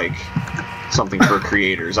like is like something for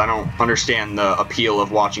creators. I don't understand the appeal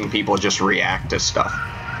of watching people just react to stuff.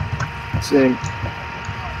 Same.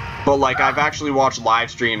 But like I've actually watched live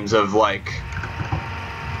streams of like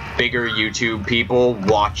bigger YouTube people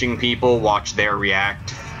watching people watch their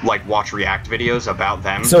react videos about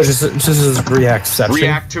them. So just is react-ception?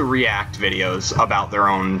 React to react videos about their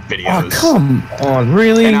own videos. Oh, come on,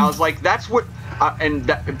 really? And I was like, that's what,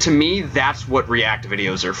 to me, that's what react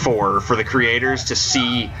videos are for the creators to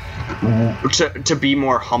see, to be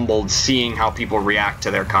more humbled, seeing how people react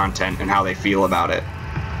to their content and how they feel about it.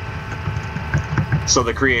 So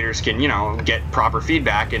the creators can, you know, get proper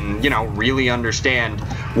feedback and, you know, really understand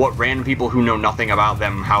what random people who know nothing about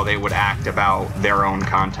them, how they would act about their own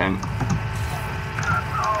content.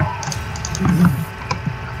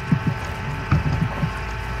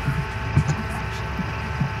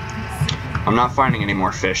 I'm not finding any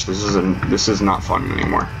more fish. This is not fun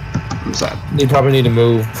anymore. I'm sad. You probably need to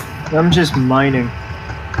move. I'm just mining.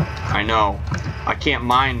 I know. I can't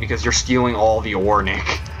mine because you're stealing all the ore, Nick.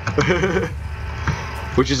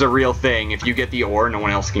 Which is a real thing. If you get the ore, no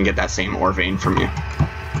one else can get that same ore vein from you.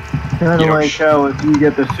 Kind of like how if you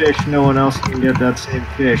get the fish, no one else can get that same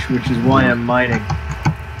fish, which is why I'm mining.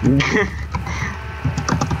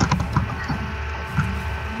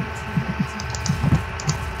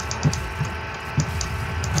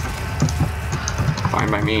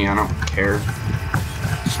 Fine by me, I don't care.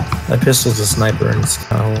 That pistol's a sniper and it's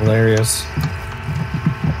kind of hilarious.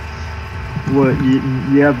 What,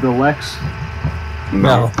 you have the Lex?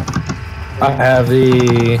 No. I have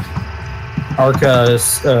the Arca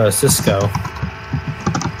Cisco.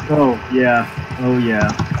 Oh, yeah. Oh, yeah.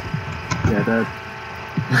 Yeah, that...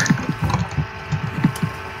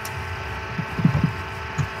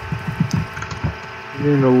 I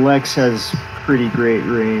mean, the Lex has pretty great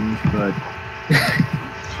range, but...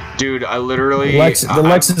 Dude, I literally... The Lex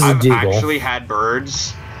is a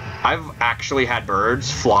deagle. I've actually had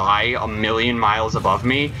birds fly a million miles above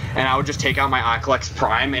me, and I would just take out my Ocolex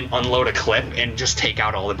Prime and unload a clip and just take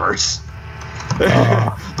out all the birds.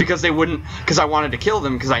 Because they wouldn't... Because I wanted to kill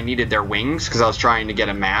them because I needed their wings, because I was trying to get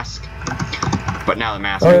a mask. But now the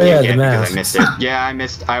mask I can't get because I missed it. Yeah,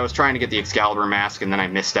 I was trying to get the Excalibur mask, and then I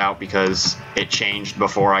missed out because it changed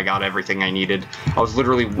before I got everything I needed. I was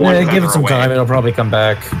literally one feather give it some away. time, it'll probably come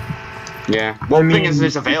back. Yeah. Well, the thing is,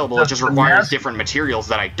 it's available. It just requires different materials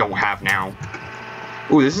that I don't have now.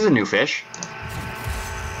 Ooh, this is a new fish.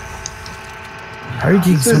 How are you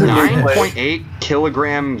getting so many 9.8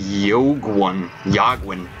 kilogram Yogwin.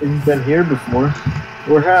 He's been here before.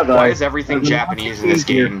 Or have I? Why is everything Japanese in this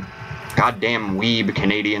game? Goddamn weeb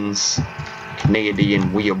Canadians.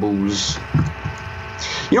 Canadian weeaboos.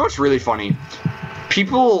 You know what's really funny?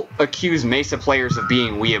 People accuse Mesa players of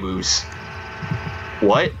being weeaboos.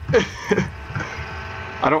 What?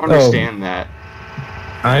 I don't understand that.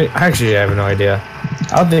 I actually have no idea.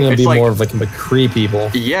 I think it'd be like, more of like McCree people.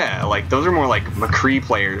 Yeah, like those are more like McCree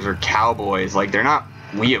players or cowboys. Like they're not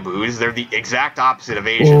weeaboos. They're the exact opposite of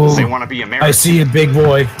Asians. Ooh, they want to be American. I see it, big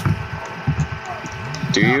boy.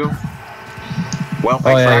 Do you? Well,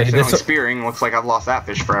 thanks for accidentally spearing. Looks like I've lost that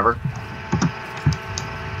fish forever.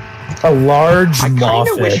 A large mawfish. I kind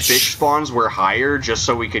of wish fish spawns were higher just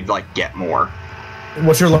so we could like get more.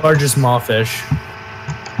 What's your largest mawfish?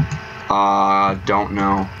 Don't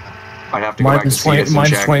know. I'd have to go back and see this and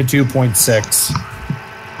check. Mine's 22.6.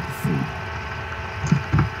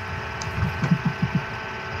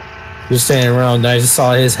 Just standing around, and I just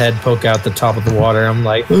saw his head poke out the top of the water. I'm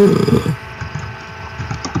like,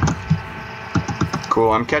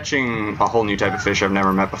 cool. I'm catching a whole new type of fish I've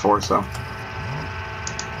never met before, so.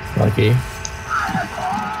 Lucky.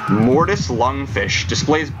 Mortis lungfish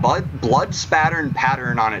displays blood spattern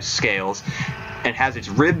pattern on its scales and has its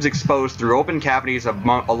ribs exposed through open cavities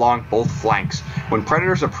along both flanks. When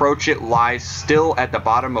predators approach, it lies still at the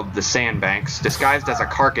bottom of the sandbanks, disguised as a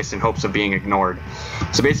carcass in hopes of being ignored.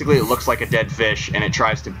 So basically it looks like a dead fish, and it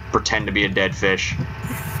tries to pretend to be a dead fish.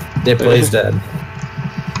 It plays dead.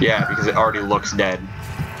 Yeah, because it already looks dead.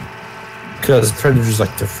 Because predators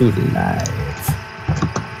like their food alive.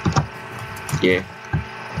 Yeah.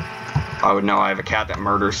 I would know. I have a cat that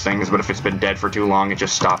murders things, but if it's been dead for too long, it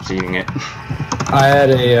just stops eating it. I had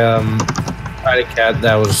a cat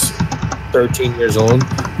that was 13 years old.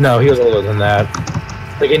 No, he was older than that.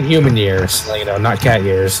 Like in human years, like, you know, not cat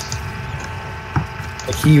years.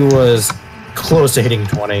 Like he was close to hitting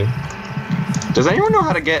 20. Does anyone know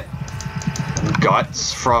how to get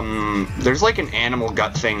guts from... There's like an animal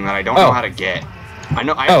gut thing that I don't know how to get. I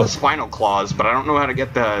know I have the spinal claws, but I don't know how to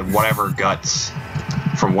get the whatever guts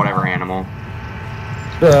from whatever animal.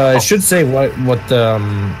 It should say what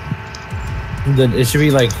it should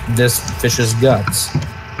be like this fish's guts.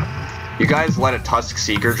 You guys let a Tusk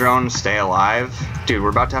Seeker drone stay alive? Dude, we're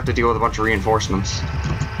about to have to deal with a bunch of reinforcements.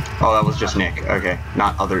 Oh, that was just Nick. Okay,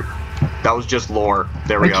 not other... That was just lore.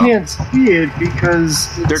 There we go. I can't see it because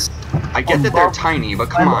I get that they're tiny, but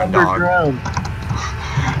come on, dog. Underground.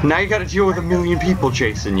 Now you gotta deal with a million people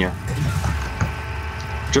chasing you.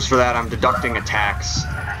 Just for that, I'm deducting attacks.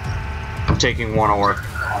 I'm taking 1 ore.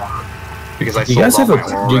 Because I sold all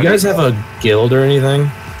my ore. Do you guys have a guild or anything?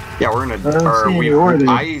 Yeah, we're in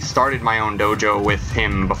I started my own dojo with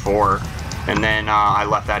him before, and then I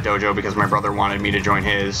left that dojo because my brother wanted me to join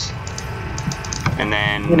his. And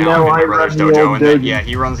then now I'm in my brother's dojo, and then, yeah,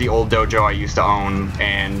 he runs the old dojo I used to own,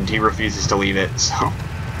 and he refuses to leave it, so...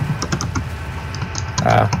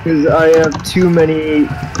 Because I have too many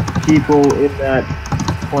people in that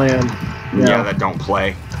clan. Yeah, that don't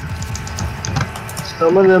play.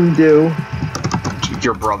 Some of them do.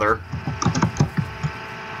 Your brother.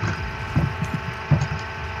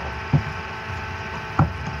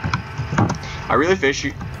 I really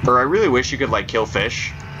wish you could like kill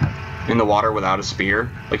fish in the water without a spear.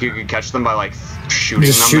 Like you could catch them by like shooting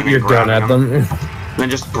them. Shoot your gun at them. And then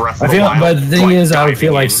just breath. But the thing is, I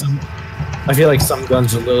feel like some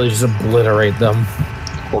guns will literally just obliterate them.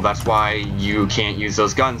 Well, that's why you can't use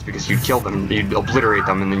those guns, because you'd kill them, you'd obliterate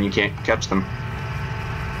them, and then you can't catch them.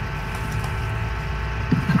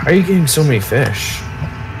 How are you getting so many fish?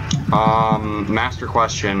 Master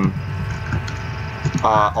question.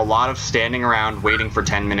 A lot of standing around waiting for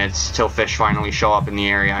 10 minutes till fish finally show up in the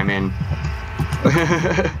area I'm in.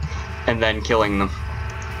 And then killing them.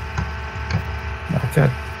 Okay.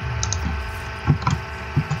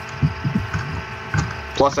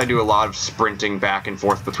 Plus, I do a lot of sprinting back and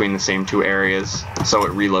forth between the same 2 areas, so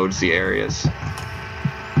it reloads the areas.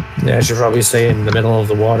 Yeah, I should probably stay in the middle of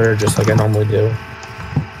the water, just like I normally do.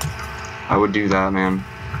 I would do that, man.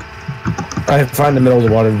 I find the middle of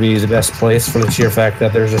the water to be the best place for the sheer fact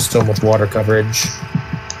that there's just so much water coverage.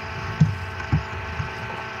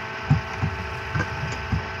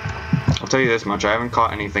 I'll tell you this much, I haven't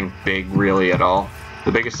caught anything big, really, at all.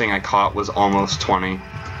 The biggest thing I caught was almost 20.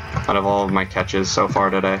 Out of all of my catches so far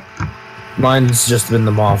today. Mine's just been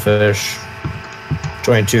the mawfish.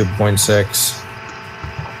 22.6.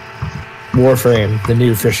 Warframe, the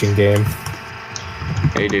new fishing game.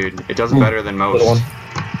 Hey dude, it does better than most.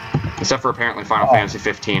 Except for apparently Final Fantasy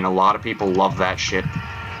 15. A lot of people love that shit.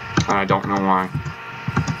 And I don't know why.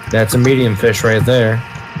 That's a medium fish right there.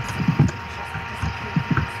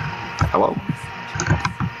 Hello?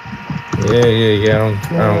 Yeah.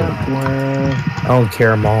 I don't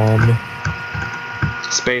care, Mom.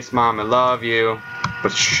 Space Mom, I love you.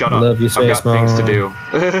 But shut up. Love you, Space I've got Mom. things to do.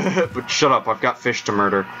 But shut up, I've got fish to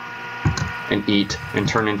murder. And eat. And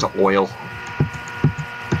turn into oil.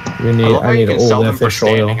 I need to sell oil them that for fish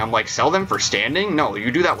oil. standing. I'm like, sell them for standing? No,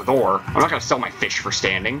 you do that with ore. I'm not gonna sell my fish for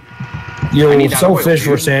standing. You'll sell fish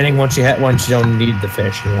for standing once you don't need the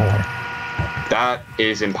fish anymore. That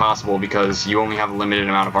is impossible because you only have a limited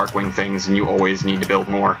amount of Arcwing things and you always need to build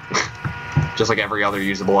more. Just like every other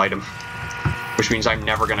usable item. Which means I'm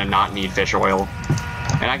never gonna not need fish oil.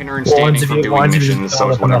 And I can earn standing from doing missions,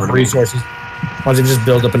 so it's whatever to me. Resources. Once you just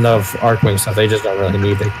build up enough Arcwing stuff, they just don't really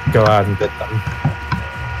need to go out and get them.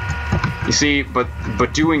 You see, but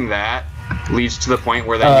doing that leads to the point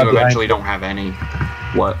where then you eventually don't have any.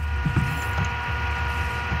 What?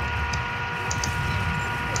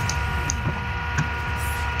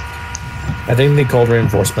 I think they called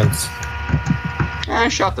reinforcements. I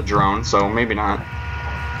shot the drone, so maybe not.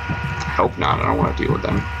 I hope not. I don't want to deal with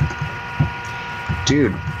them.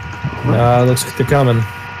 Dude. Looks like they're coming.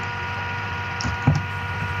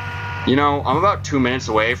 You know, I'm about 2 minutes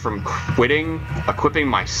away from equipping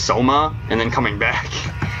my Soma, and then coming back.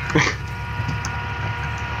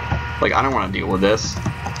 Like, I don't want to deal with this.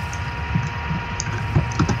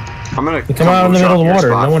 I'm gonna come out in the middle of the water.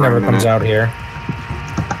 No one ever comes out here.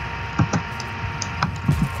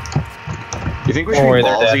 You think we should be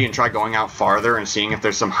ballsy and try going out farther and seeing if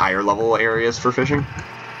there's some higher level areas for fishing?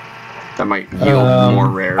 That might yield more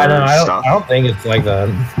rare stuff. I don't think it's like that.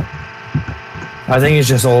 I think it's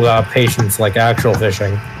just all about patience, like actual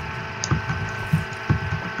fishing.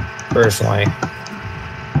 Personally.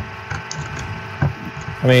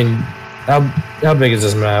 I mean, how big is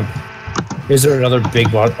this map? Is there another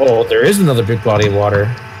big body? Oh, there is another big body of water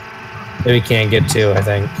that we can't get to, I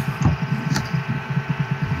think.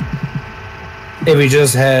 If we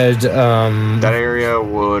just had, that area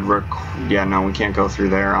would yeah, no, we can't go through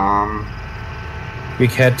there. We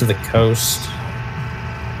could head to the coast.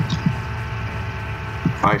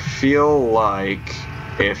 I feel like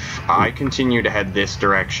if I continue to head this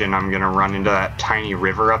direction, I'm gonna run into that tiny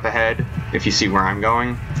river up ahead, if you see where I'm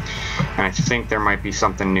going. And I think there might be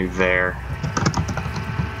something new there.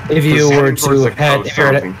 If you were to head,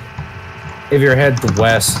 if you're head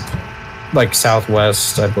west, like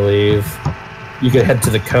southwest, I believe, you could head to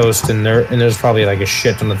the coast, and there's probably like a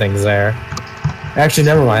shit ton of things there. Actually,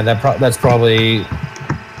 never mind. That's probably.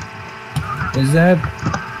 Is that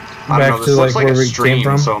I don't know, this looks like where a we stream, came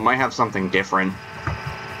from? so it might have something different.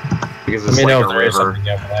 Because it's like a river.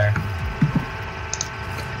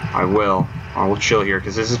 I will chill here,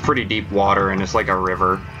 because this is pretty deep water, and it's like a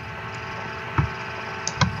river.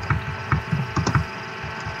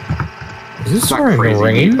 Is this it's not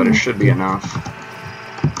crazy deep, but it should be enough.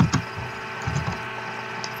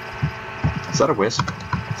 Is that a wisp?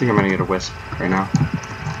 I think I'm gonna get a wisp right now.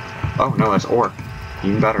 Oh, no, that's ore.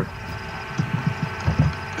 Even better.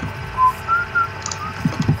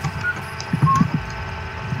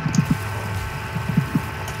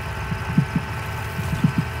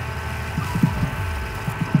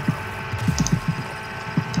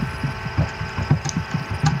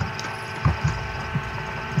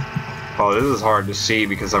 Oh, this is hard to see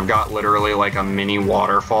because I've got literally like a mini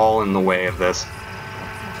waterfall in the way of this.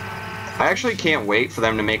 I actually can't wait for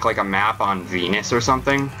them to make like a map on Venus or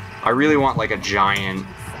something. I really want like a giant...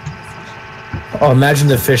 Oh, imagine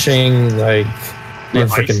the fishing, like...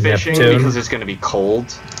 ice fishing, Neptune. Because it's going to be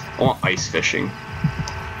cold. I want ice fishing.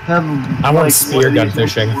 Have, I want spear gun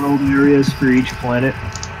fishing. World areas for each planet.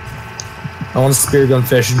 I want spear gun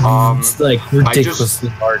fishing. It's like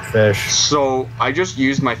ridiculously large fish. So, I just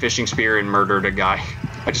used my fishing spear and murdered a guy.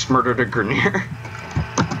 I just murdered a Grenier.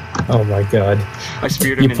 Oh my god! I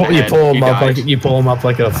speared him in the head. You pull him up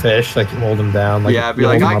like a fish, like you hold him down. Like, yeah, I'd be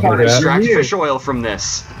like, I can extract fish oil from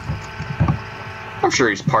this. I'm sure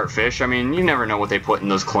he's part fish. I mean, you never know what they put in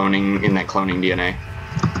those cloning DNA.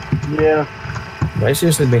 Yeah. Am I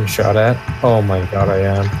seriously being shot at? Oh my god, I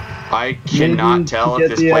am. I cannot tell if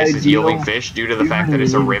this place is yielding fish due to the fact that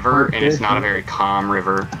it's a river and it's not a very calm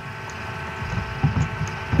river.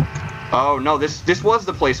 Oh no, this was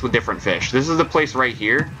the place with different fish. This is the place right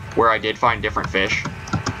here where I did find different fish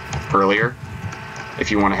earlier.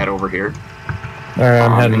 If you want to head over here. Alright,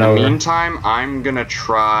 I'm heading over. In the meantime, I'm gonna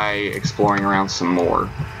try exploring around some more.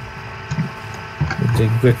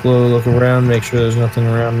 Take a quick look around, make sure there's nothing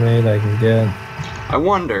around me that I can get. I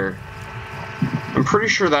wonder. I'm pretty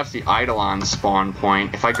sure that's the Eidolon spawn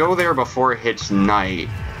point. If I go there before it hits night,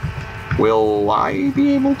 will I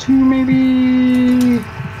be able to maybe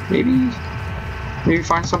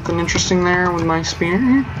find something interesting there with my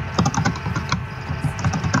spear?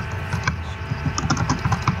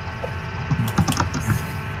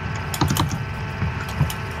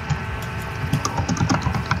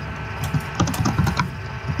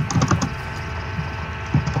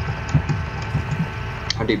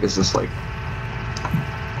 How deep is this lake?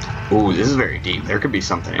 Ooh, this is very deep. There could be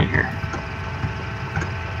something in here.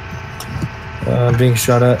 I'm being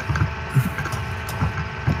shot at.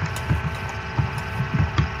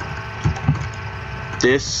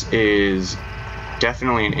 This is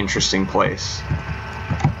definitely an interesting place.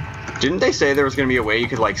 Didn't they say there was going to be a way you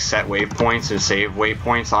could like set waypoints and save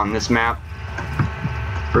waypoints on this map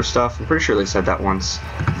for stuff? I'm pretty sure they said that once.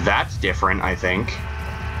 That's different, I think.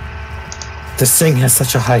 This thing has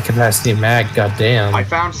such a high capacity mag, goddamn. I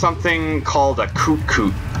found something called a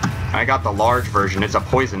coot. I got the large version. It's a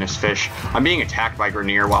poisonous fish. I'm being attacked by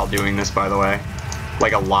Grenier while doing this, by the way.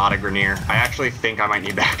 Like a lot of Grenier. I actually think I might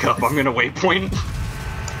need backup. I'm gonna waypoint.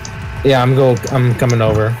 Yeah, I'm coming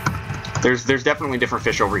over. There's definitely different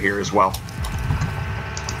fish over here as well.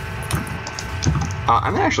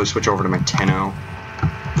 I'm gonna actually switch over to my Tenno.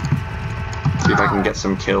 See if I can get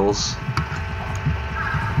some kills.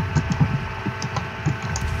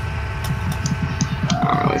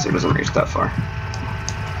 Oh, my laser doesn't reach that far.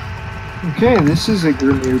 Okay, this is a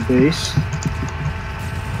Grenier base.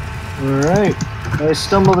 Alright. I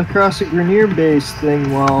stumbled across a Grenier base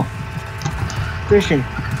thing while fishing.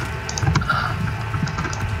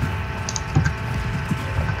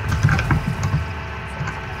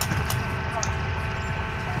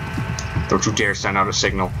 Don't you dare send out a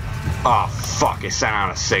signal. Oh, fuck, it sent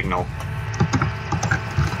out a signal.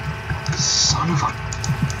 Son of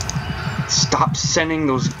a... Stop sending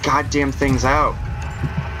those goddamn things out.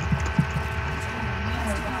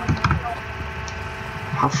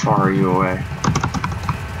 How far are you away?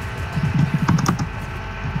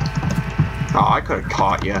 Oh, I could have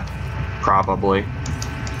caught you. Probably.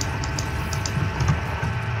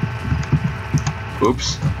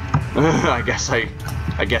 Oops.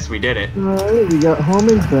 I guess we did it. Alright, we got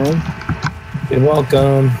homing thing. You're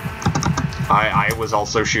welcome. I was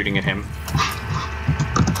also shooting at him.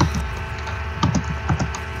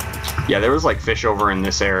 Yeah, there was like fish over in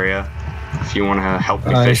this area. If you want to help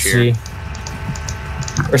me fish here.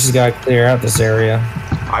 First, you gotta clear out this area.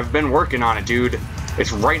 I've been working on it, dude.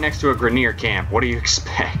 It's right next to a Grenier camp. What do you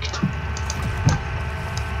expect?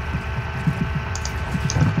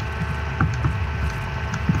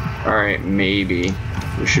 Alright, maybe.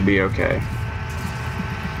 We should be okay.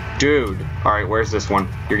 Dude! Alright, where's this one?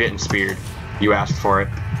 You're getting speared. You asked for it.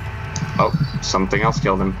 Oh, something else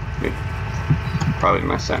killed him. Probably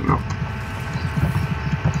my sentinel.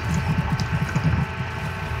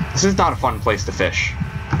 This is not a fun place to fish.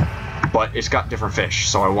 But it's got different fish,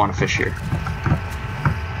 so I want to fish here.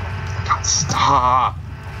 God, stop!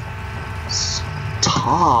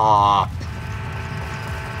 Stop!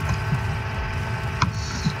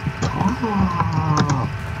 Stop!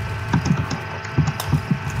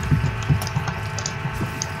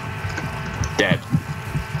 Dead.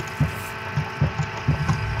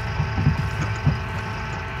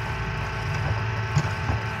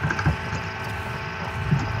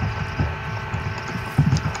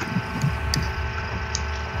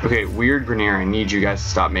 Okay, weird Grenier, I need you guys to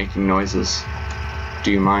stop making noises.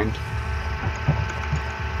 Do you mind?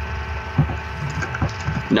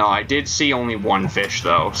 No, I did see only one fish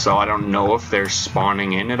though, so I don't know if they're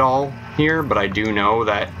spawning in at all here, but I do know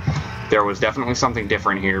that there was definitely something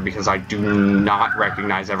different here because I do not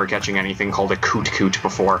recognize ever catching anything called a coot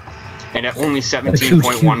before. And at only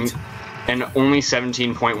 17.1 and only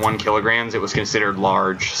 17.1 kilograms, it was considered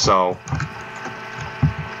large, so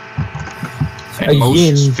and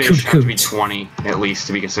most fish have to be 20 at least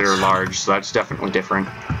to be considered large, so that's definitely different.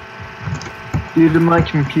 Due to my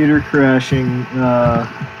computer crashing,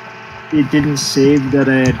 it didn't save that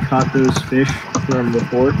I had caught those fish from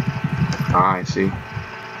before. Ah, I see.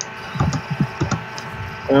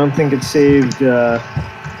 I don't think it saved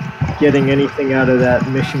getting anything out of that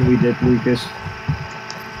mission we did, Lucas.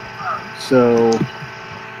 So,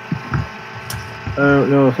 I don't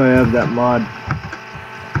know if I have that mod.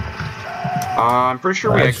 I'm pretty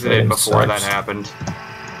sure we exited before that happened.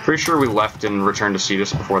 Pretty sure we left and returned to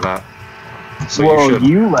Cetus before that. So well,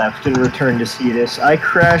 you left and returned to Cetus. I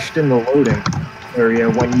crashed in the loading area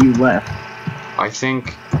when you left. I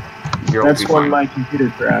think you'll That's be fine. when my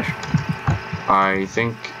computer crashed. I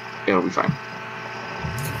think it'll be fine.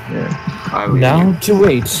 Yeah. Now to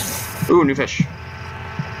wait. Ooh, new fish.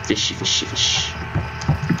 Fishy, fishy, fish.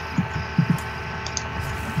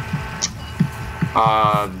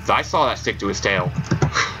 I saw that stick to his tail.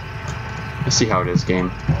 Let's see how it is,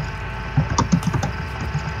 game.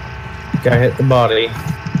 Gotta hit the body.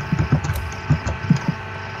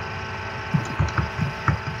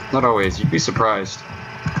 Not always. You'd be surprised.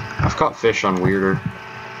 I've caught fish on weirder.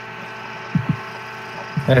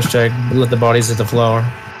 Hashtag let the bodies hit the floor.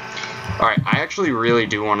 Alright, I actually really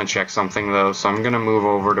do want to check something though, so I'm gonna move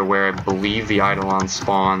over to where I believe the Eidolon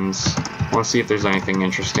spawns. I want to see if there's anything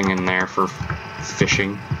interesting in there for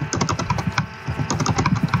fishing.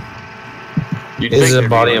 Is it a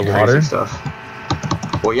body of water? Stuff.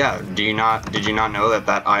 Well, yeah. Did you not know that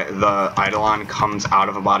the Eidolon comes out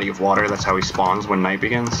of a body of water? That's how he spawns when night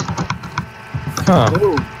begins.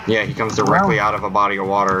 Huh. Yeah, he comes directly out of a body of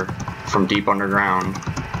water from deep underground.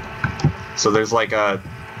 So there's like a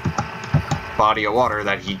body of water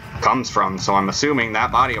that he comes from. So I'm assuming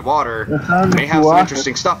that body of water may have some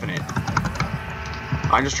interesting stuff in it.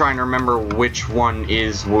 I'm just trying to remember which one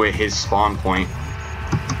is his spawn point.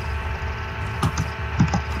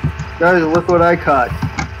 Guys, look what I caught.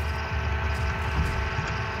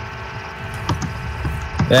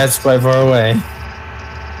 That's quite far away.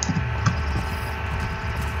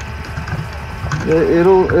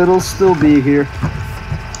 It'll still be here.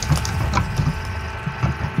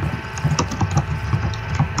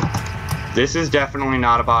 This is definitely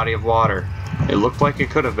not a body of water. It looked like it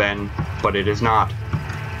could have been, but it is not.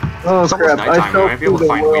 Oh it's crap, almost nighttime. We might be able to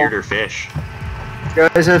find world. weirder fish.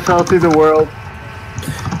 Guys, I fell through the world.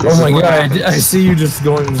 Oh my god, I see you just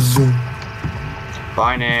going zoom.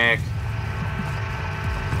 Bye, Nick.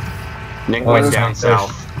 Nick went down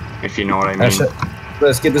south, if you know what I mean.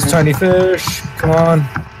 Let's get this tiny fish. Come on.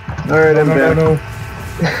 Alright, I'm back. No.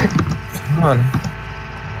 Come on.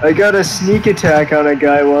 I got a sneak attack on a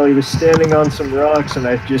guy while he was standing on some rocks, and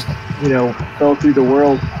I just, fell through the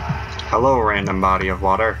world. Hello, random body of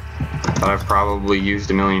water that I've probably used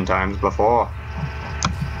a million times before.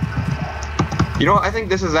 You know what? I think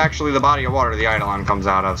this is actually the body of water the Eidolon comes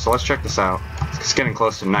out of, so let's check this out. It's getting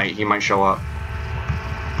close to night. He might show up.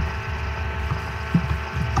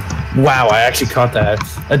 Wow, I actually caught that.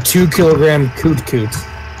 A 2 kilogram coot.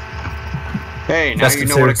 Hey, now That's you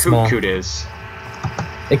know what a considered small. coot is.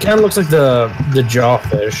 It kind of looks like the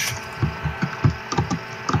jawfish.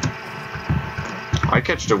 I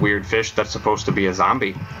catched a weird fish that's supposed to be a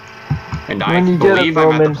zombie. And I When you get a believe I'm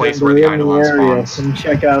at the moment place and where the you're in the Eidolon area, spawns. and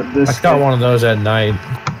check out this. I got one of those at night.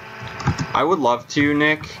 I would love to,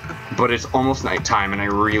 Nick, but it's almost nighttime and I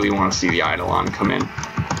really want to see the Eidolon come in.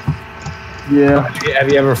 Yeah. Have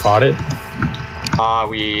you ever fought it?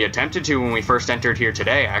 We attempted to when we first entered here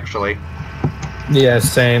today, actually. Yeah,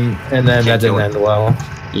 same. And then that didn't end well.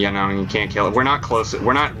 You know, you can't kill it. We're not close.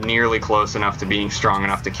 We're not nearly close enough to being strong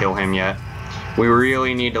enough to kill him yet. We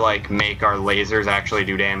really need to, like, make our lasers actually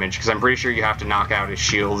do damage, because I'm pretty sure you have to knock out his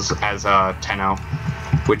shields as a Tenno,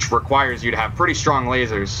 which requires you to have pretty strong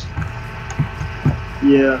lasers.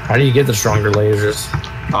 Yeah. How do you get the stronger lasers?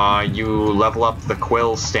 You level up the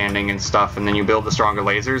quills standing and stuff, and then you build the stronger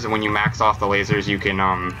lasers, and when you max off the lasers, you can,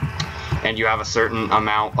 and you have a certain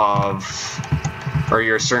amount of, or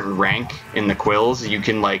you're a certain rank in the quills, you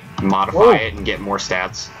can, like, modify it and get more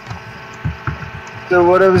stats. So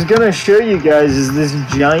what I was gonna show you guys is this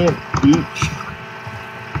giant beach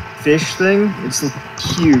fish thing. It's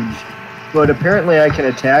huge, but apparently I can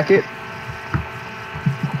attack it.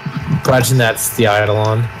 Imagine that's the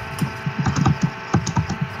Eidolon.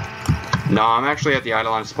 No, I'm actually at the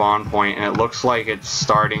Eidolon spawn point, and it looks like it's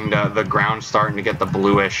starting to, the ground's starting to get the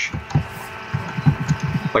bluish.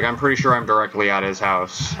 Like, I'm pretty sure I'm directly at his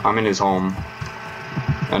house. I'm in his home.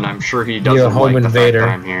 And I'm sure he doesn't home like invader. the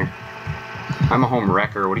fact that I'm here. I'm a home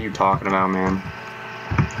wrecker. What are you talking about, man?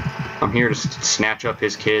 I'm here to snatch up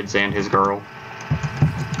his kids and his girl.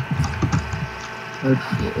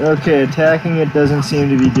 Okay, attacking it doesn't seem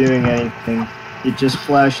to be doing anything. It just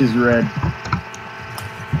flashes red.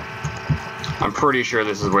 I'm pretty sure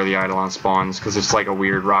this is where the Eidolon spawns, because it's like a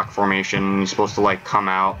weird rock formation, and you're supposed to, like, come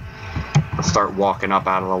out and start walking up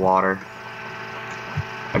out of the water.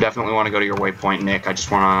 I definitely want to go to your waypoint, Nick. I just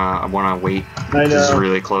I wanna wait. I know. This is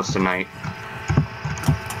really close to night.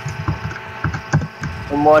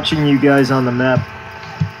 I'm watching you guys on the map.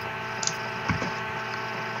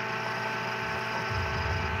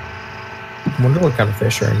 I wonder what kind of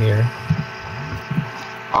fish are in here.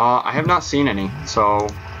 I have not seen any, so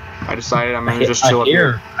I decided I'm gonna just chill up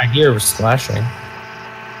here. I hear splashing.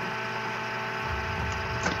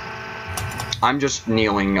 I'm just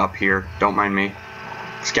kneeling up here. Don't mind me.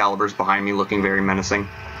 Excalibur's behind me, looking very menacing.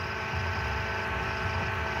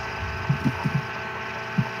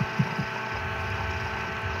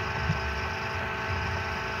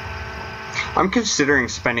 I'm considering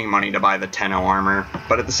spending money to buy the Tenno armor,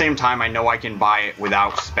 but at the same time, I know I can buy it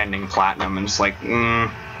without spending platinum, and it's like,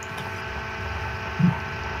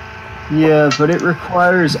 Yeah, but it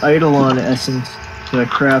requires Eidolon essence to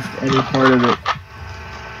craft any part of it.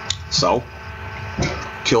 So,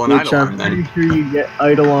 kill an Which Eidolon I'm then. pretty sure you get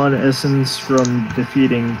Eidolon essence from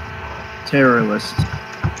defeating Terrorlist.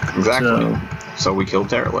 Exactly. So we killed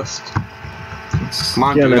Terrorlist. It's Come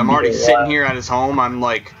on, gonna dude. I'm be already a sitting while. here at his home. I'm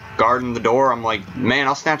like guarding the door. I'm like, man,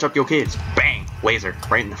 I'll snatch up your kids. Bang! Laser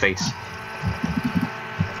right in the face.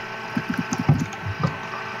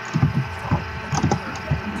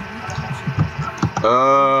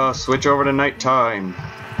 Switch over to nighttime.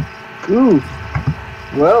 Ooh.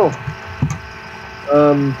 Well.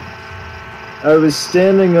 I was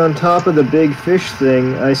standing on top of the big fish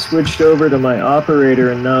thing. I switched over to my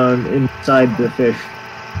operator and now I'm inside the fish.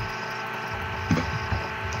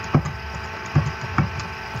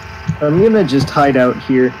 I'm gonna just hide out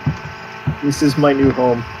here. This is my new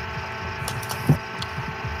home.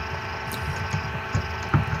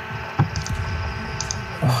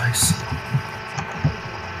 Oh, I see.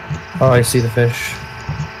 Oh, I see the fish.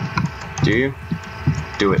 Do you?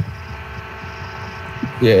 Do it.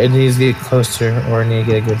 Yeah, it needs to get closer, or I need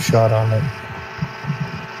to get a good shot on it.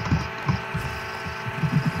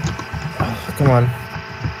 Oh, come on.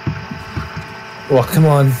 Well, come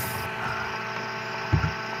on.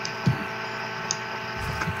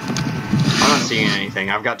 I'm not seeing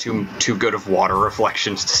anything. I've got too good of water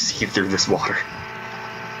reflections to see through this water.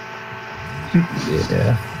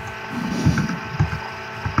 Yeah.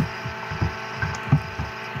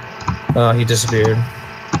 He disappeared.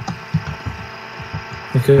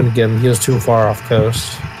 We couldn't get him. He was too far off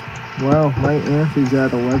coast. Wow, my amp is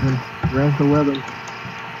at 11. Rank 11.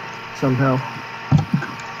 Somehow.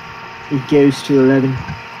 It goes to 11.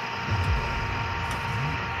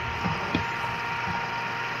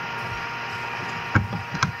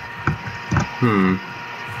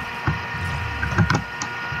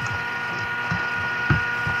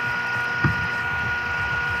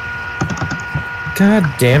 God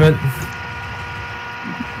damn it.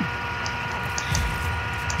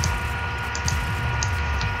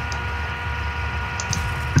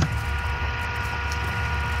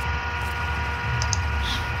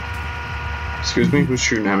 Excuse me? Who's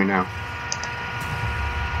shooting at me now?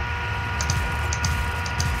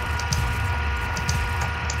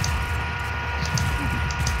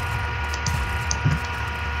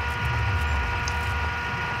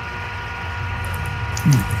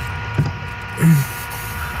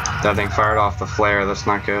 That thing fired off the flare, that's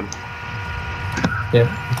not good. Yep.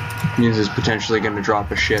 Means it's potentially going to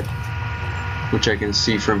drop a ship, which I can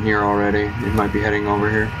see from here already. It might be heading over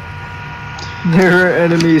here. There are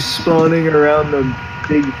enemies spawning around the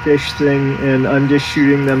big fish thing, and I'm just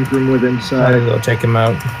shooting them from within I sight. gotta go check him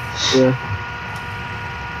out. Yeah.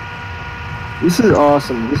 This is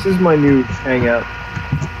awesome. This is my new hangout.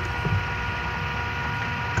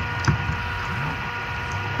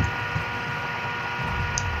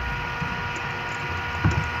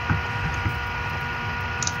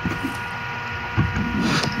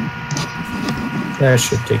 That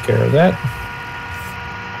should take care of that.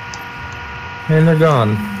 And they're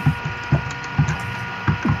gone.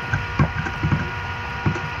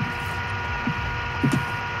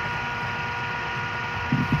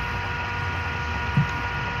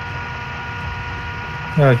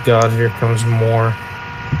 Oh god, here comes more.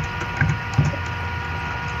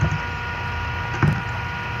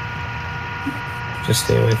 Just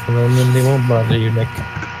stay away from them and they won't bother you, Nick.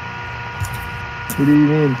 What do you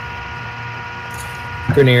mean?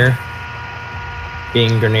 Grenier.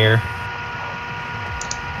 Being Grenier.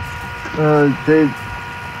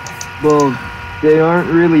 They aren't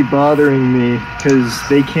really bothering me because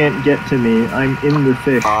they can't get to me. I'm in the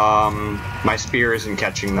fish. My spear isn't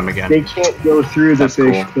catching them again. They can't go through the That's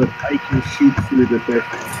fish, cool. but I can shoot through the fish.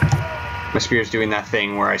 My spear's doing that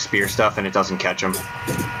thing where I spear stuff and it doesn't catch them.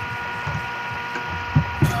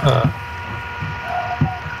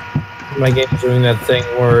 My game's doing that thing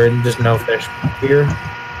where there's no fish here.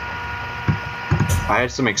 I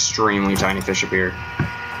had some extremely tiny fish appear.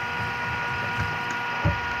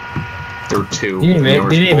 There were two. You need and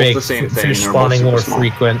to make the same thing. fish They were both spawning super more small.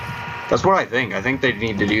 frequent. That's what I think. I think they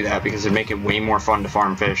need to do that because it'd make it way more fun to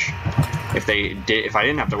farm fish. If I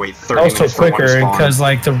didn't have to wait 30 Also minutes for one to quicker, spawn. because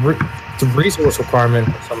like the resource requirement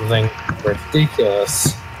is something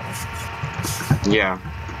ridiculous. Yeah.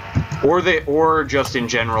 Or just in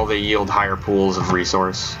general, they yield higher pools of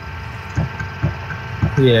resource.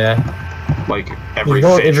 Yeah. Like If every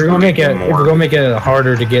you're fish gonna would make give it, if you're more. gonna make it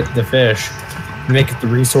harder to get the fish, make it the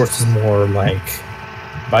resources more like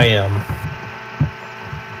bam.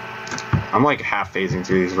 I'm like half phasing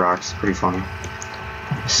through these rocks. Pretty funny.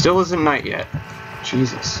 Still isn't night yet.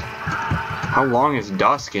 Jesus. How long is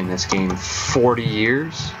dusk in this game? 40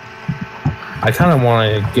 years? I kind of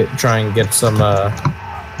want to try and get some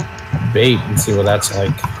bait and see what that's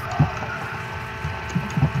like.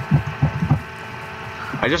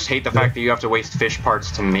 I just hate the fact that you have to waste fish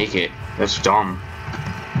parts to make it. That's dumb.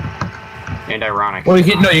 And ironic. Well, you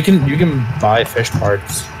can buy fish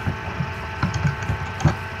parts.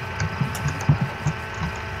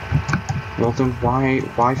 Well then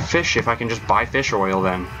why fish if I can just buy fish oil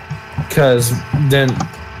then? Because then,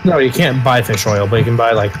 no, you can't buy fish oil, but you can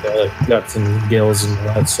buy like the guts and gills and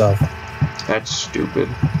all that stuff. That's stupid.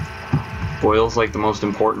 Oil's like the most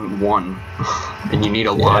important one. And you need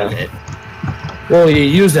a lot of it. Well, you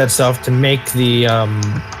use that stuff to make the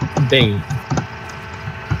bait.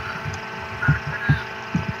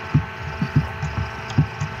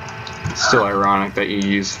 It's still ironic that you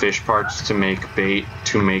use fish parts to make bait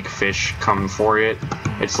to make fish come for it.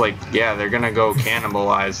 It's like, yeah, they're gonna go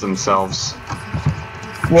cannibalize themselves.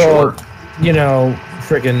 Well, Sure. you know,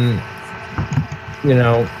 freaking,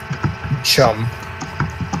 chum.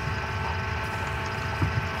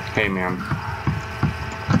 Hey man.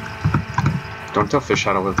 Don't tell fish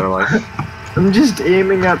how to live their life. I'm just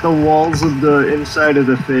aiming at the walls of the inside of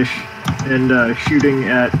the fish and shooting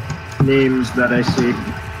at names that I see.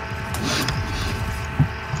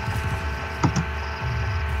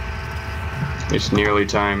 It's nearly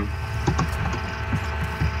time.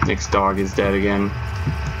 Nick's dog is dead again,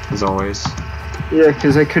 as always. Yeah,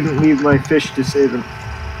 because I couldn't leave my fish to save him.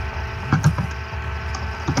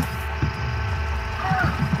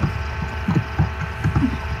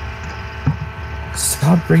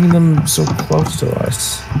 Stop bringing them so close to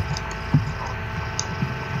us.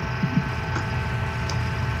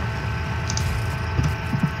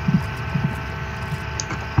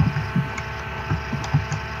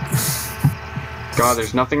 God,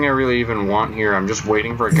 there's nothing I really even want here. I'm just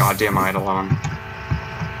waiting for a goddamn Eidolon.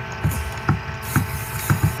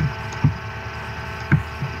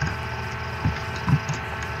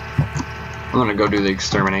 I'm gonna go do the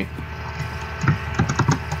exterminate.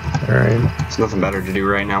 Alright. There's nothing better to do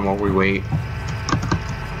right now while we wait.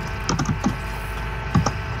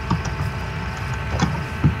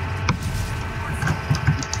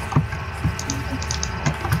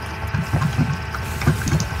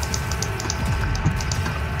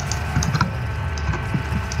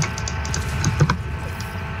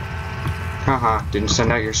 Haha, didn't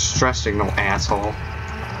send out your stress signal, asshole.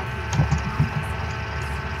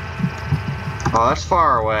 Oh, that's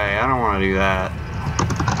far away. I don't want to do that.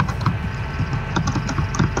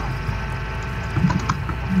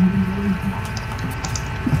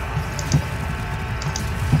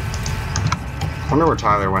 I wonder where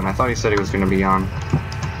Tyler went. I thought he said he was going to be on.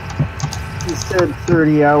 He said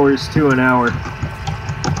 30 hours to an hour.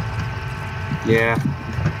 Yeah.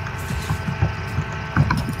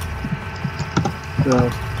 So.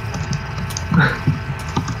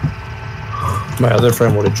 My other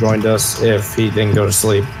friend would have joined us if he didn't go to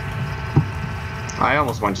sleep. I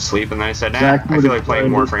almost went to sleep and then I said, nah, Zach I feel like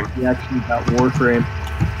playing Warframe. He actually got Warframe.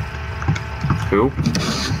 Who?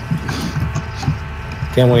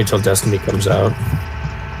 Can't wait till Destiny comes out.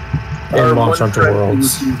 Our And Monster one Hunter friend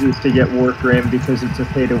Worlds. refuses to get Warframe because it's a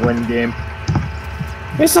pay-to-win game.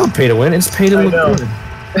 It's not pay to win, it's pay to I look know. good.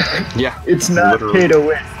 Yeah. It's not literally.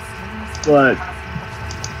 pay-to-win, but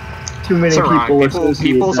too many It's ironic. people People's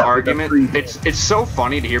associate that with a argument. free game. It's so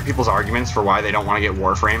funny to hear people's arguments for why they don't want to get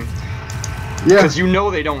Warframe. Yeah. Because you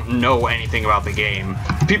know they don't know anything about the game.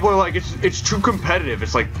 People are like, it's too competitive.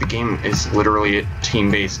 It's like the game is literally a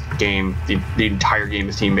team-based game. The entire game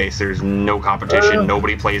is team-based. There's no competition.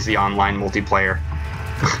 Nobody plays the online multiplayer.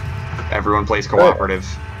 Everyone plays cooperative.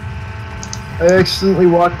 I accidentally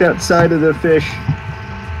walked outside of the fish.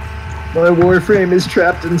 My Warframe is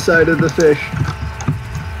trapped inside of the fish.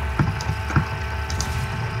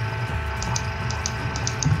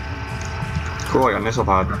 Cool, I got missile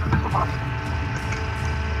pod.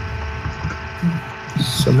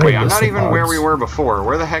 So many Wait, I'm not missile even where pods. we were before.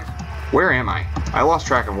 Where the heck? Where am I? I lost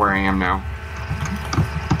track of where I am now.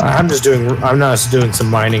 I'm just doing some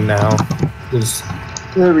mining now. Because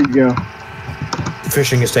There we go.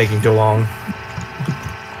 fishing is taking too long.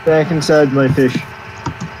 Back inside my fish.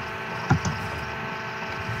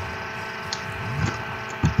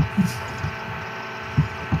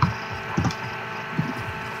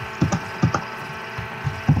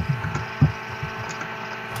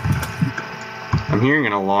 I'm hearing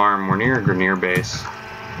an alarm. We're near a Grenier base.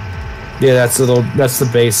 Yeah, that's the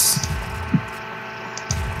base.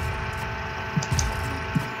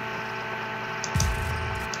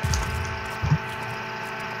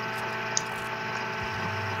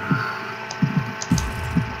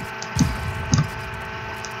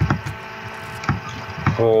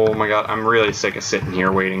 Oh my god, I'm really sick of sitting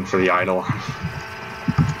here waiting for the Eidolon.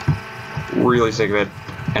 Really sick of it.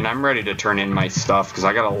 And I'm ready to turn in my stuff, because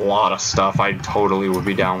I got a lot of stuff I totally would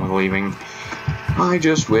be down with leaving. I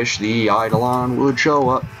just wish the Eidolon would show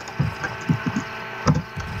up.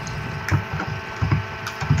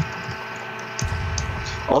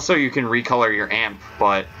 Also, you can recolor your amp,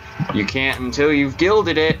 but you can't until you've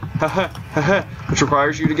gilded it. Which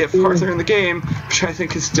requires you to get farther in the game, which I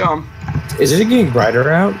think is dumb. Is it getting brighter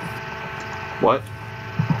out? What?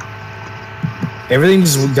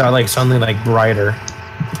 Everything's got like suddenly like brighter.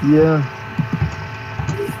 Yeah.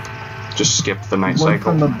 Just skip the night Went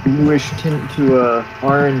cycle. from a bluish tint to a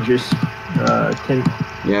orangish tint.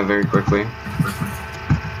 Yeah, very quickly.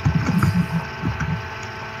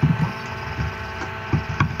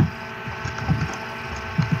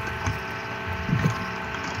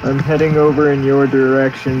 I'm heading over in your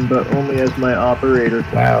direction, but only as my operator.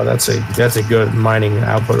 Wow, that's a good mining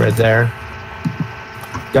output right there.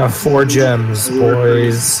 Got 4 gems,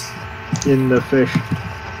 boys. In the fish.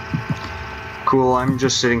 Cool, I'm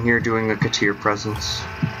just sitting here doing a Katir presence.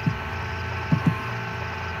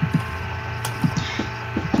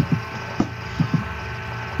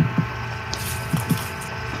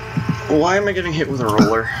 Why am I getting hit with a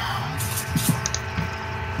roller?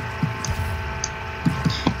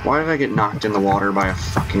 Why did I get knocked in the water by a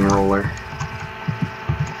fucking roller?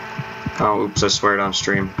 Oh, oops, I swear it on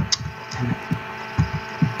stream.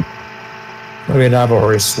 I mean, I've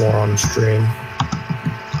already sworn on stream.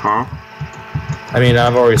 Huh? I mean,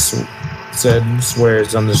 I've already said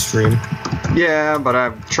swears on the stream. Yeah, but I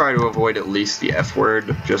try to avoid at least the F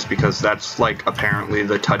word, just because that's, like, apparently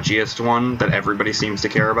the touchiest one that everybody seems to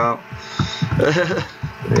care about.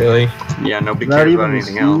 Really? Yeah, nobody Not cares even about the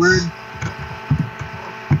anything C else. word?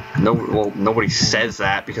 No, well, nobody says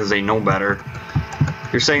that because they know better.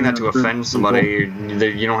 You're saying that to Yeah, offend somebody.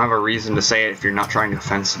 You don't have a reason to say it if you're not trying to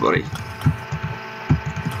offend somebody.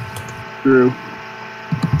 True.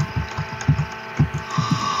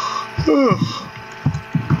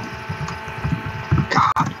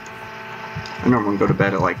 God. I normally go to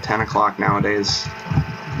bed at like 10 o'clock nowadays.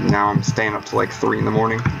 Now I'm staying up to like 3 in the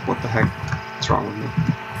morning. What the heck? What's wrong with me?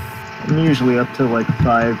 I'm usually up to like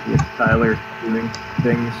 5 with Tyler doing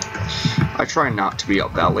things. I try not to be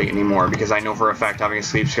up that late anymore because I know for a fact having a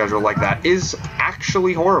sleep schedule like that is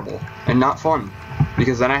actually horrible and not fun.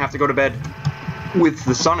 Because then I have to go to bed with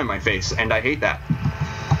the sun in my face, and I hate that.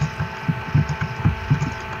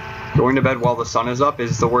 Going to bed while the sun is up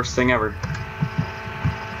is the worst thing ever.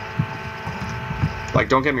 Like,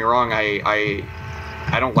 don't get me wrong, I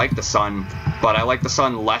don't like the sun, but I like the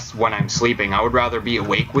sun less when I'm sleeping. I would rather be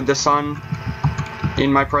awake with the sun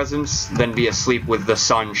in my presence than be asleep with the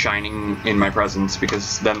sun shining in my presence,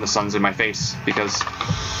 because then the sun's in my face, because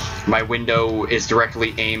my window is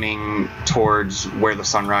directly aiming towards where the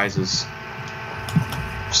sun rises.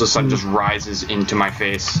 So the sun just rises into my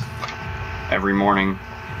face every morning.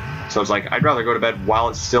 So it's like, I'd rather go to bed while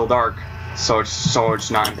it's still dark, so it's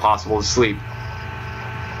not impossible to sleep.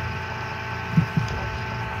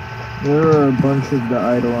 There are a bunch of the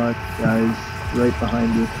Eidolon guys right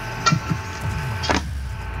behind you.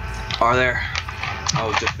 Are there? I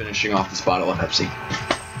was just finishing off this bottle of Pepsi.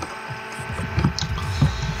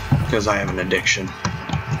 Because I have an addiction.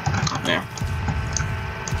 Yeah.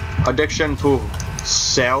 Addiction to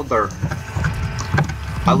soda.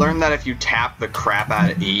 I learned that if you tap the crap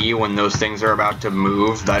out of E when those things are about to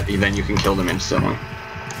move, that then you can kill them instantly.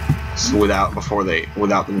 So without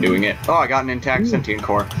them doing it. Oh, I got an intact sentient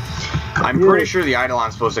core. I'm pretty sure the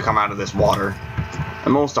Eidolon's supposed to come out of this water.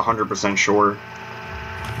 I'm almost 100% sure.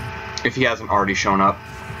 If he hasn't already shown up.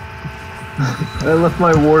 I left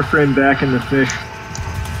my warframe back in the fish.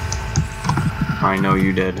 I know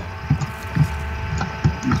you did.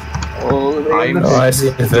 I see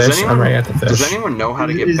the fish. I'm right at the fish. Does anyone know how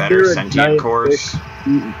to get better sentient cores?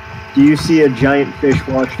 Do you see a giant fish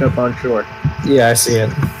washed up on shore? Yeah, I see it.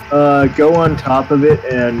 Go on top of it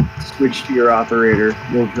and switch to your operator.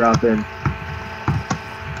 You'll drop in.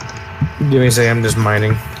 Give me a second, I'm just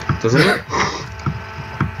mining. Does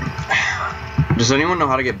anyone know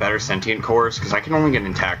how to get better sentient cores? Because I can only get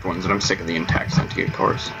intact ones, and I'm sick of the intact sentient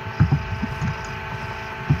cores.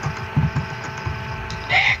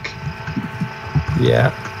 Nick.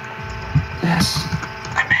 Yeah. Yes.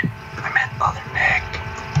 I meant other Nick.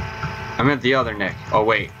 I meant the other Nick. Oh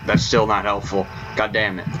wait, that's still not helpful. God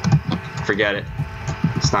damn it. Forget it.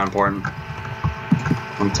 It's not important.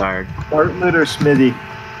 I'm tired. Bartlett or Smithy?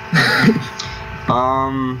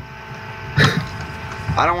 I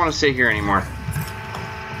don't want to sit here anymore.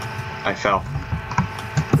 I fell.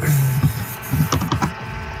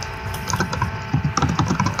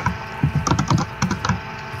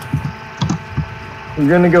 You're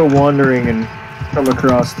gonna go wandering and come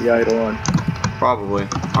across the Eidolon. Probably.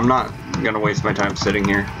 I'm not gonna waste my time sitting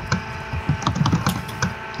here.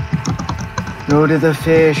 Go to the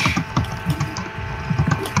fish.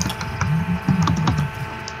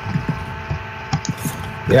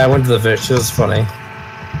 Yeah, I went to the fish. It was funny.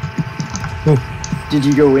 Did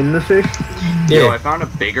you go in the fish? Yeah. Yo, I found a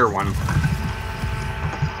bigger one.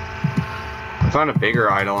 I found a bigger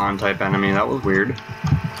Eidolon type enemy. That was weird.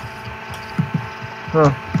 Huh.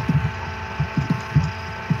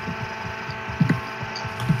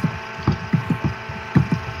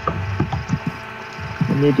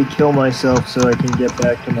 I need to kill myself so I can get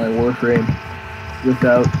back to my warframe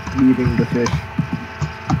without leaving the fish.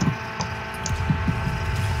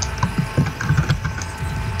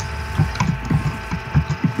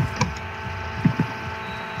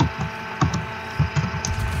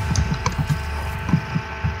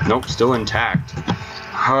 Nope, still intact.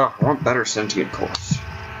 I want better sentient cores.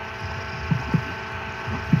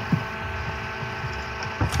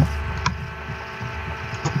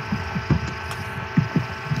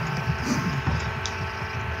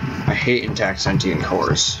 I hate intact sentient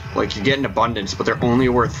cores. Like, you get an abundance, but they're only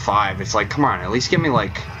worth 5. It's like, come on, at least give me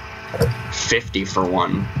like 50 for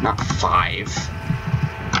one, not 5.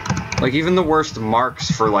 Like, even the worst marks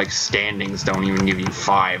for, like, standings don't even give you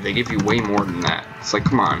 5. They give you way more than that. It's like,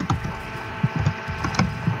 come on.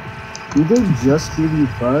 Did they just give you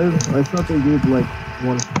 5? I thought they gave, like,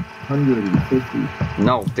 150.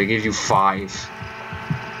 No, they give you 5.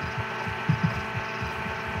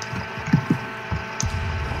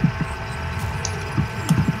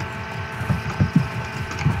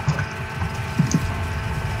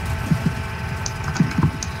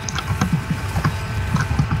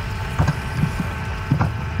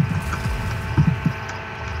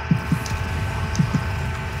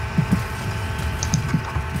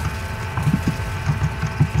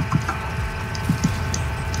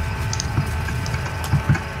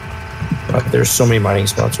 There's so many mining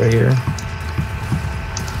spots right here.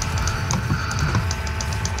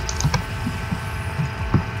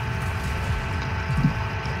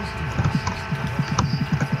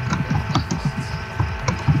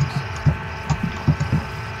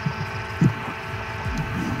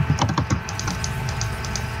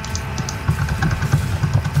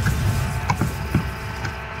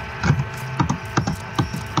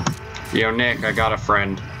 Yo, Nick, I got a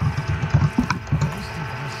friend.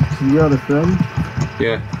 You got a friend?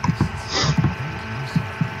 Yeah.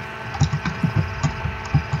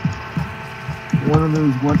 One of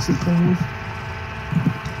those what's it things?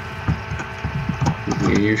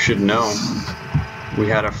 You should know. We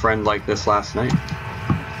had a friend like this last night.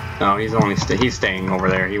 No, he's only he's staying over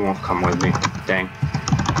there. He won't come with me. Dang.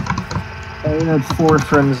 I had 4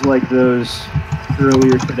 friends like those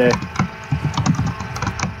earlier today.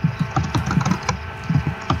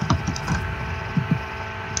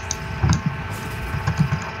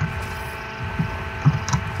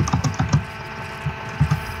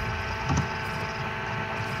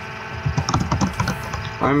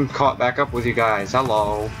 I'm caught back up with you guys.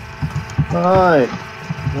 Hello. Hi.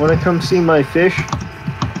 Wanna come see my fish?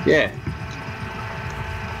 Yeah.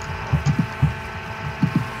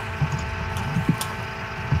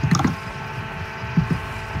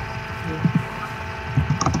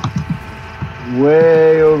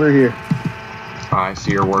 Way over here. I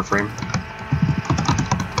see your warframe.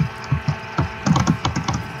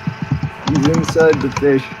 He's inside the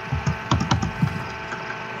fish.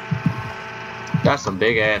 That's a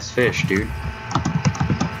big ass fish, dude.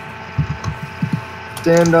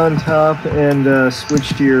 Stand on top and switch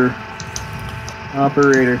to your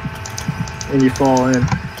operator, and you fall in.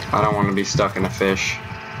 I don't want to be stuck in a fish.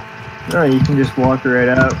 No, you can just walk right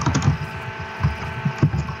out.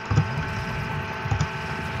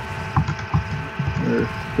 Or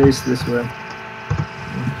face this way.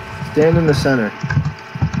 Stand in the center.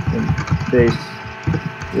 And face.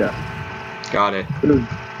 Yeah. Got it. Boom.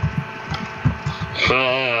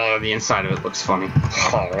 The inside of it looks funny.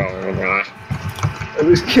 I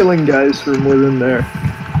was killing guys from within there.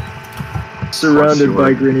 Surrounded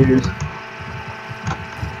by grenadiers.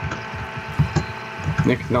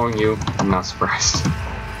 Nick, knowing you, I'm not surprised.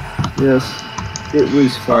 Yes. It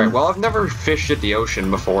was fun. Alright, well, I've never fished at the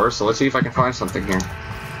ocean before, so let's see if I can find something here.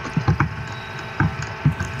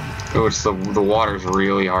 Oh, it's the water's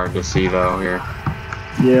really hard to see, though, here.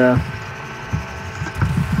 Yeah.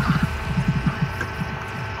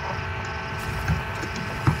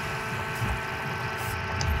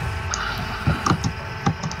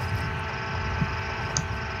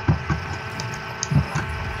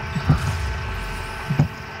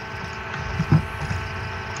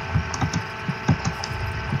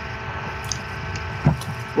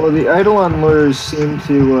 Well, the Eidolon lures seem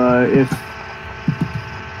to, if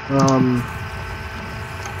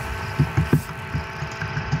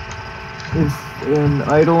an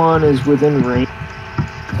Eidolon is within range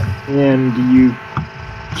and you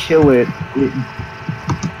kill it, it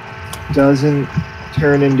doesn't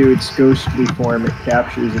turn into its ghostly form, it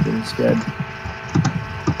captures it instead.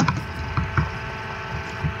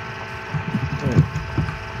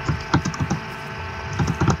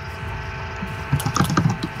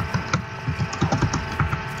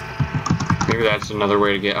 Maybe that's another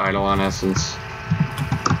way to get Eidolon essence.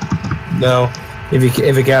 No, if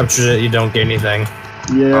it captures it, you don't get anything.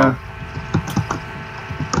 Yeah.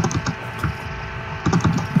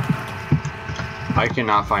 I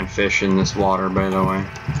cannot find fish in this water, by the way.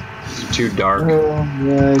 It's too dark. Oh,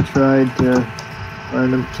 yeah, I tried to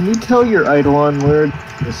find them. Can you tell your Eidolon lure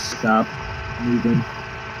to stop moving?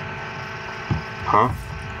 Huh?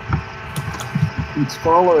 It's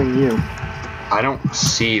following you. I don't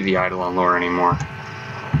see the Eidolon lure anymore.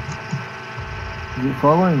 Is it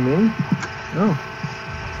following me? Oh.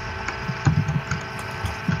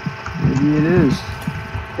 Maybe it is.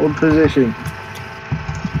 Hold position.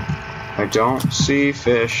 I don't see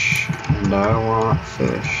fish, and I want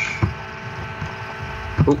fish.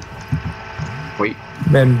 Oh. Wait.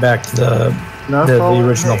 Then back to the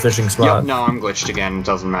original fishing spot. Yep, no, I'm glitched again. It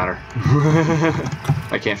doesn't matter.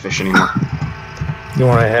 I can't fish anymore. You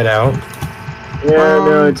want to head out? Yeah,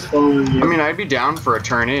 no, it's following you. I mean, I'd be down for a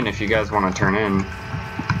turn in if you guys want to turn in.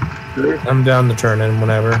 Sure. I'm down to turn in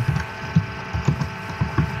whenever.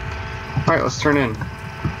 Alright, let's turn in.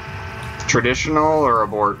 Traditional or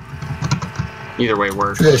abort? Either way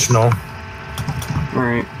works. Traditional.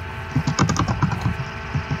 Alright.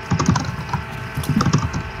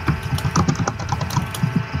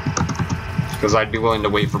 Because I'd be willing to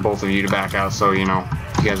wait for both of you to back out so, you know,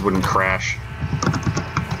 you guys wouldn't crash.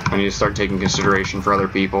 I need to start taking consideration for other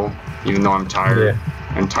people, even though I'm tired. Yeah.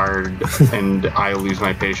 I'm tired, and I lose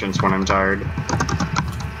my patience when I'm tired.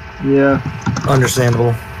 Yeah,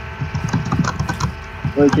 Understandable.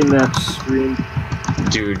 like in that stream.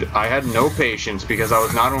 Dude, I had no patience because I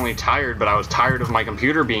was not only tired, but I was tired of my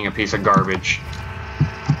computer being a piece of garbage.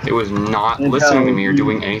 It was not And listening to how me or you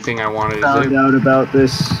doing anything I wanted to Found do. out about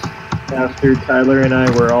this after Tyler and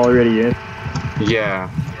I were already in. Yeah.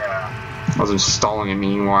 I was installing it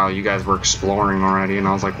meanwhile you guys were exploring already, and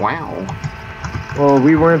I was like, wow. Well,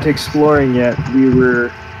 we weren't exploring yet. We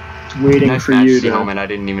were waiting Nice for you Majesty to. helmet, I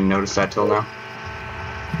didn't even notice that till now.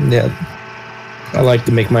 Yeah. I like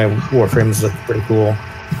to make my warframes look pretty cool.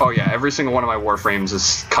 Oh yeah, every single one of my warframes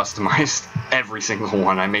is customized. Every single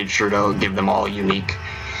one. I made sure to give them all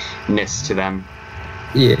uniqueness to them.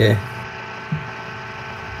 Yeah.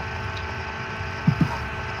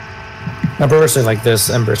 I personally like this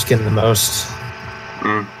Ember skin the most.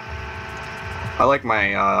 I like my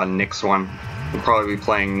Nyx one. I'll probably be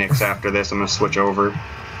playing Nyx after this. I'm gonna switch over.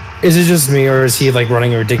 Is it just me, or is he like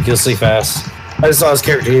running ridiculously fast? I just saw his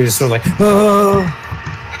character. He was sort of like, oh.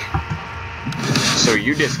 So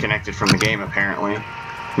you disconnected from the game, apparently.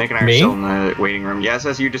 Nick and I are Me? still in the waiting room. Yeah, it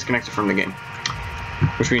says you disconnected from the game.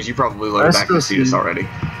 Which means you probably loaded I back to still Cetus see- already.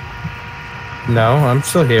 No, I'm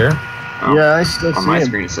still here. Oh, Yeah, I still on see my him.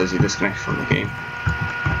 screen it says you disconnected from the game.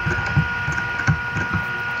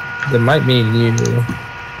 That might mean you.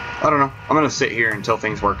 I don't know. I'm gonna sit here until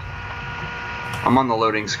things work. I'm on the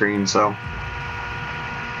loading screen, so.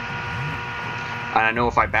 And I know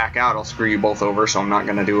if I back out, I'll screw you both over, so I'm not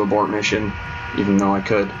gonna do abort mission, even though I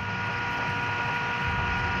could.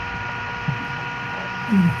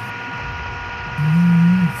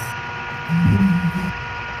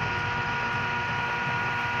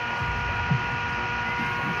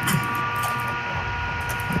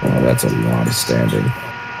 Oh, that's a lot of standing.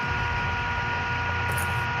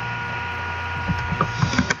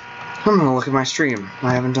 I'm gonna look at my stream.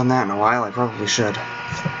 I haven't done that in a while. I probably should.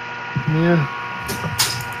 Yeah.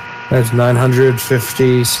 That's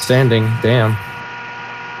 950 standing. Damn.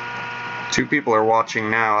 2 people are watching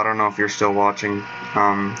now. I don't know if you're still watching,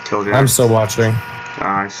 Killjoy. I'm still watching.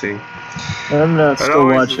 Ah, I see. I'm not still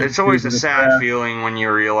watching. It's always a because of sad that. feeling when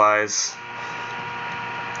you realize.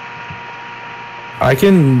 I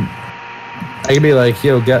can be like,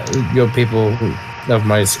 yo, people of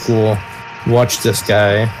my school, watch this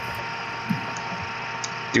guy.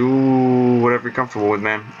 Do whatever you're comfortable with,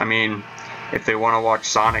 man. I mean, if they want to watch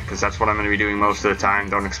Sonic, because that's what I'm going to be doing most of the time,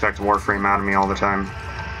 don't expect Warframe out of me all the time.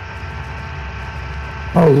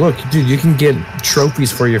 Oh, look, dude, you can get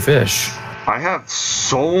trophies for your fish. I got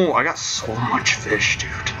so much fish, dude.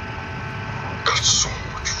 Got so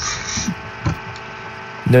much fish.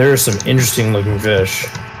 There are some interesting looking fish.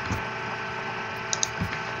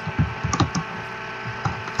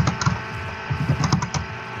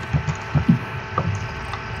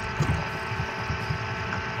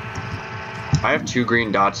 I have 2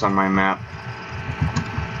 green dots on my map.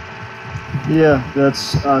 Yeah,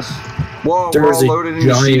 that's us. Whoa, we're There's all a loaded into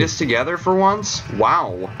giant- Cetus together for once?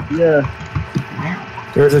 Wow. Yeah.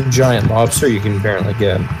 There's a giant lobster you can apparently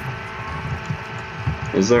get.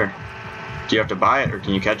 Is there? Do you have to buy it, or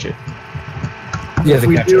can you catch it? Yeah, If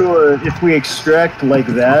we do, if we extract like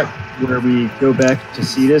that, where we go back to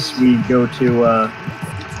Cetus, we go to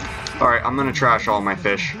Alright, I'm gonna trash all my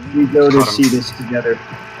fish. to Cut 'em. Cetus together.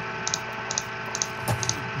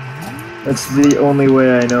 That's the only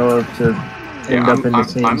way I know of to end Yeah, up in the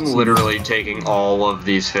same. I'm Cetus. literally taking all of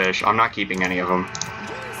these fish. I'm not keeping any of them.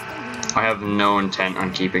 I have no intent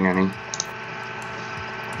on keeping any.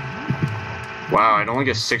 Wow, I'd only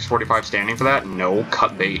get 645 standing for that? No,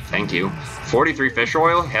 cut bait, thank you. 43 fish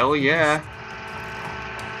oil? Hell yeah.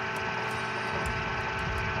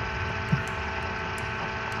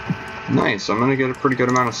 Nice, I'm gonna get a pretty good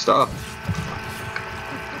amount of stuff.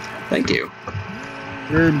 Thank you.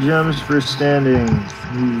 Good gems for standing.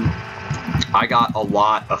 I got a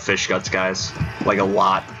lot of fish guts, guys. Like a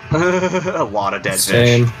lot. A lot of dead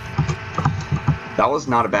Same. fish. That was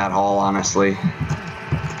not a bad haul, honestly.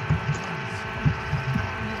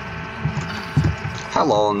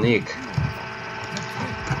 Hello, Nick.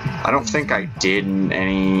 I don't think I did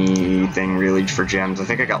anything really for gems. I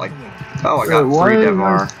think I got like... Oh, I got 3 Why am I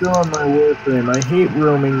Devar. still on my warframe? I hate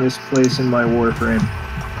roaming this place in my warframe.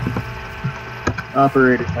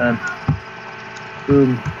 Operator time.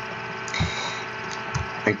 Boom.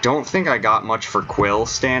 I don't think I got much for Quill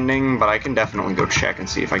standing, but I can definitely go check and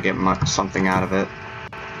see if I get something out of it.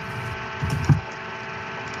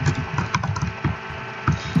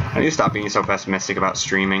 I need to stop being so pessimistic about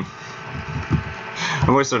streaming. I'm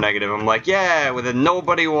always so negative. I'm like, yeah, with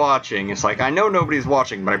nobody watching. It's like, I know nobody's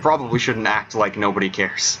watching, but I probably shouldn't act like nobody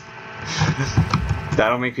cares.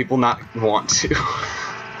 That'll make people not want to.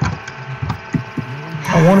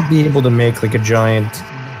 I want to be able to make like a giant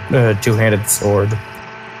two-handed sword.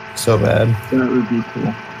 So bad. That would be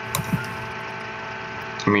cool.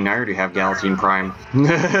 I mean, I already have Galatine Prime.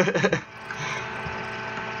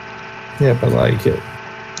 Yeah, but like it.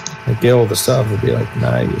 Like get all the stuff would be like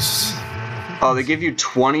nice. Oh, they give you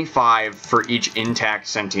 25 for each intact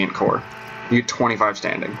sentient core. You get 25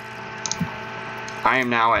 standing. I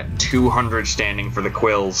am now at 200 standing for the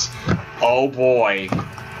Quills. Oh boy.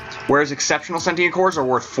 Whereas exceptional sentient cores are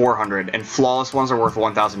worth 400 and flawless ones are worth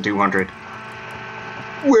 1,200.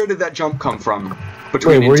 Where did that jump come from?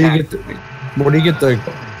 Between Wait, where do intact... you get the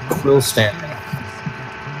Quill standing?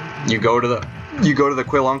 You go to the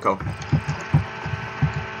Quill Unco.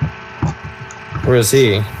 Where is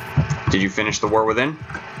he? Did you finish the War Within?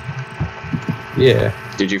 Yeah.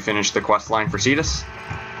 Did you finish the quest line for Cetus?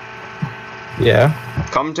 Yeah.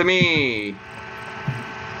 Come to me!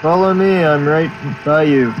 Follow me, I'm right by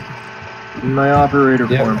you. In my operator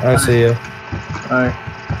form. Yeah, I see you. Alright.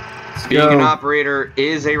 Being an operator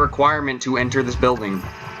is a requirement to enter this building.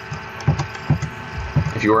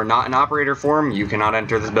 If you are not in operator form, you cannot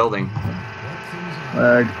enter this building.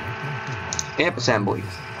 Lag. Amp assembly.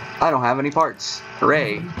 I don't have any parts.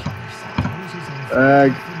 Hooray.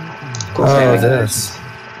 Lag. Cool Oh, standing. this.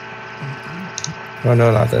 Oh,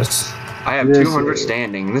 no, not this. I have This 200 is-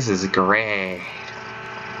 standing. This is great.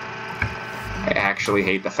 I actually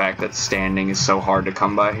hate the fact that standing is so hard to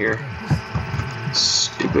come by here.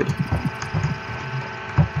 Stupid.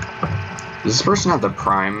 Does this person have the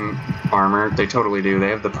prime armor? They totally do. They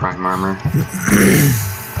have the prime armor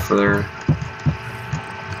for their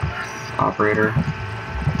operator.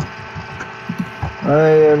 I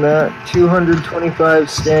am at 225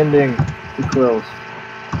 standing. The Quills.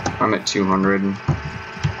 I'm at 200.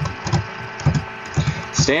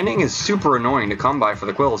 Standing is super annoying to come by for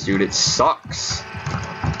the Quills, dude. It sucks.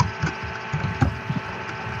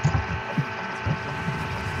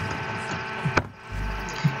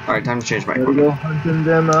 Alright, time to change my Gotta equipment. go hunting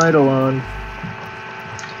them Eidolon.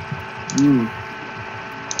 Ooh.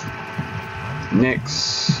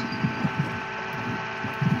 Nyx.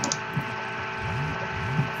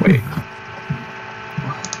 Wait.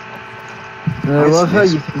 I What's love how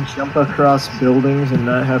this? you can jump across buildings and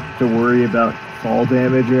not have to worry about fall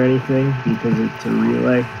damage or anything because it's a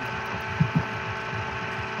relay.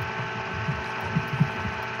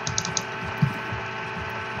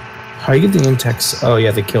 How do you get the index? Oh, yeah,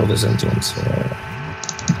 they killed the Sentients.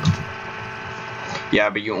 Yeah,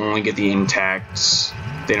 but you only get the intacts.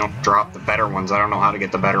 They don't drop the better ones. I don't know how to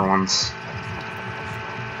get the better ones.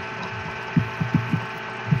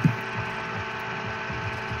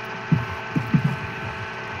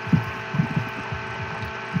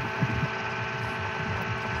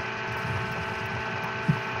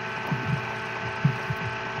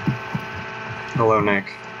 Hello, Nick.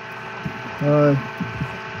 Oh,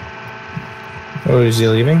 is he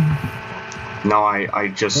leaving? No, I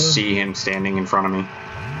just see him standing in front of me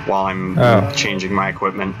while I'm changing my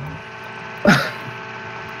equipment.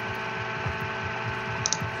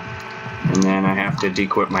 And then I have to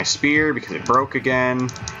dequip my spear because it broke again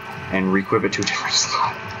and requip it to a different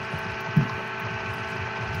slot.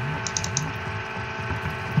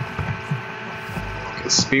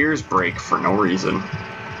 Because spears break for no reason.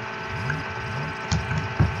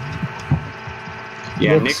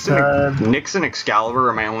 Yeah, Nyx and Excalibur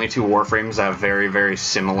are my only two Warframes that have very, very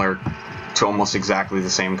similar to almost exactly the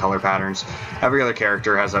same color patterns. Every other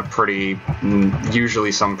character has a pretty,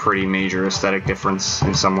 usually some pretty major aesthetic difference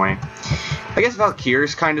in some way. I guess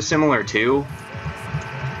Valkyr's kind of similar too,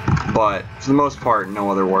 but for the most part, no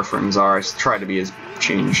other Warframes are. I try to be as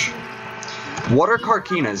change. What are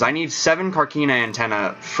Carkinas? I need 7 Carkina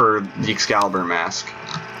antenna for the Excalibur mask.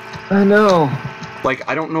 I know. Like,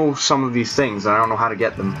 I don't know some of these things, and I don't know how to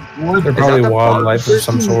get them. What? They're Is probably that the wildlife of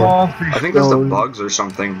some sort. I think that's the bugs or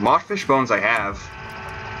something. Mothfish bones I have.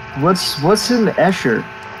 What's an Escher?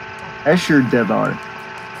 Escher Devar.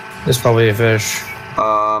 It's probably a fish.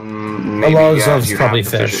 Maybe lot of yeah, stuff's if you probably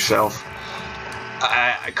have the fish. itself.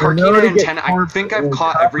 Carcina antenna. I think I've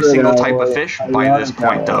caught every single type of fish by this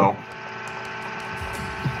point, though.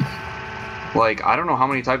 Like, I don't know how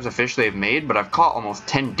many types of fish they've made, but I've caught almost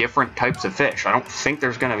 10 different types of fish. I don't think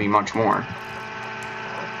there's going to be much more.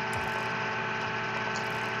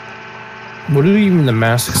 What do even the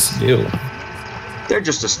masks do? They're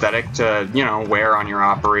just aesthetic to, you know, wear on your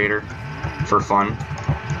operator for fun.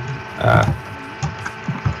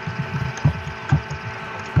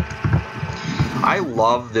 I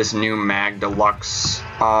love this new Mag Deluxe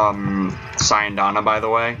Cyandana, by the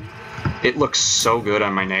way. It looks so good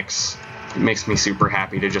on my Nyx. It makes me super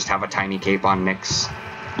happy to just have a tiny cape on Nyx.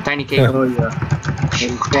 Tiny cape. Oh yeah.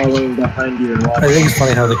 I'm following behind you and watching. I think it's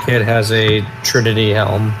funny how the kid has a Trinity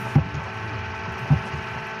helm.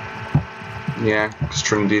 Yeah, because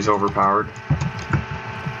Trinity's overpowered.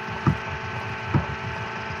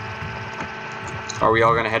 Are we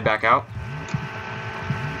all gonna head back out?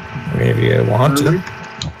 I mean, if you want to.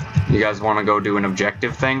 You guys want to go do an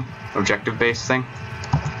objective thing? Objective-based thing?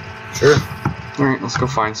 Sure. Alright, let's go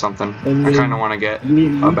find something. And I kind of want to get we a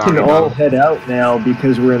can bounty all bottle. head out now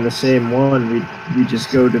because we're in the same one. We just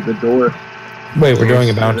go to the door. Wait, we're doing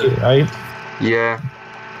a bounty, right? Yeah.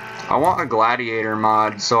 I want a gladiator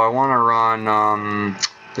mod, so I want to run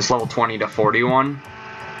this level 20 to 41.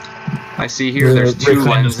 I see here there's two Reclaim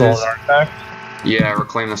the lenses. stolen artifact. Yeah,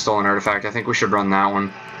 reclaim the stolen artifact. I think we should run that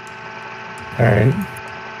one. Alright.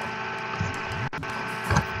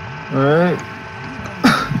 Alright.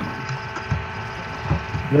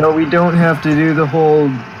 No, we don't have to do the whole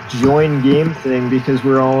join game thing because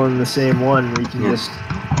we're all in the same one. We can just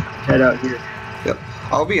head out here. Yep.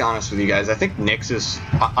 I'll be honest with you guys. I think Nyx is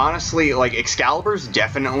honestly, like, Excalibur's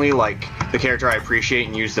definitely like the character I appreciate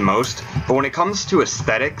and use the most. But when it comes to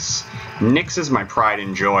aesthetics, Nyx is my pride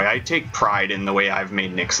and joy. I take pride in the way I've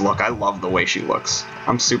made Nyx look. I love the way she looks.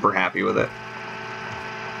 I'm super happy with it.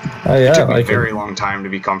 Oh yeah, It took me like a very long time to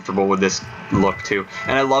be comfortable with this look too,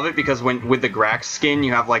 and I love it because with the Grax skin,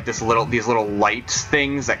 you have like these little light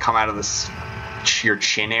things that come out of your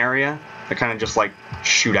chin area that kind of just like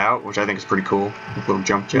shoot out, which I think is pretty cool. Like little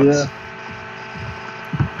jump jets. Yeah.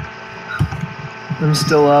 I'm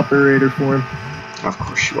still operator form. Of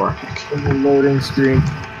course you are, Nick. In the loading screen.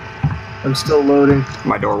 I'm still loading.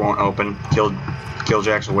 My door won't open.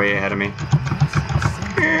 Killjack's way ahead of me.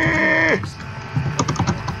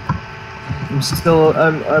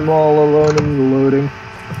 I'm all alone in the loading.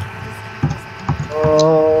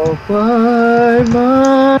 All by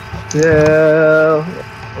myself.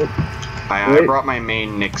 I brought my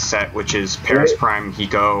main Nyx set, which is Paris Prime,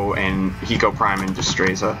 Hiko, and Hiko Prime and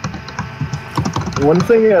Destreza. One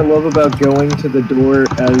thing I love about going to the door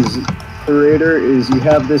as operator is you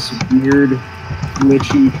have this weird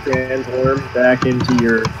glitchy transform back into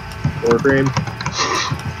your door frame.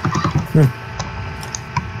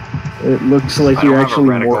 It looks like you actually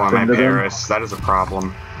morphed into them. Paris. That is a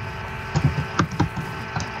problem.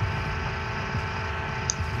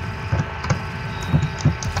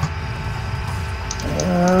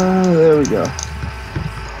 There we go.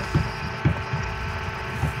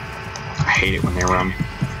 I hate it when they run.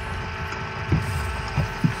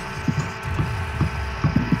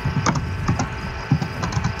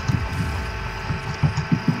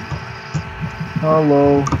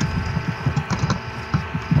 Hello.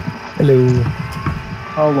 hello.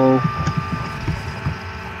 Hello.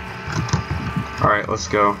 Alright, let's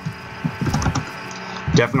go.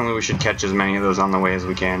 Definitely we should catch as many of those on the way as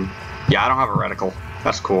we can. Yeah, I don't have a reticle.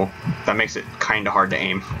 That's cool. That makes it kind of hard to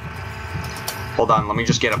aim. Hold on, let me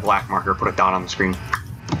just get a black marker, put a dot on the screen.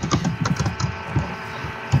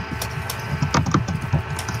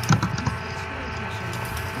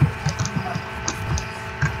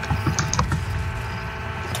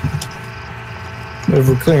 If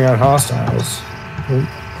we're clearing out hostiles,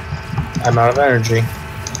 I'm out of energy.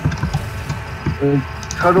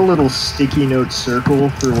 Cut a little sticky note circle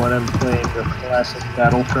for when I'm playing the classic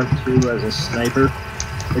Battlefront 2 as a sniper.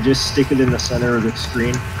 I just stick it in the center of the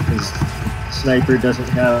screen because sniper doesn't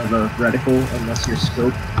have a reticle unless you're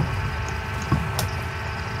scoped.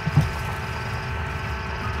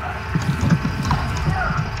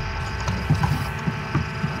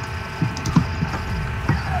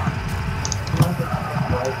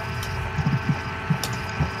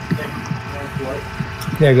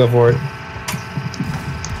 Yeah, go for it.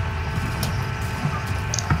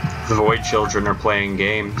 The Void Children are playing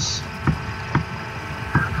games.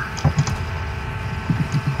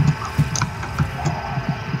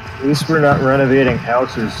 At least we're not renovating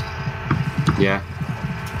houses. Yeah.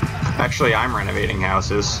 Actually, I'm renovating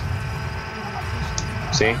houses.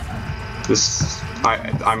 See?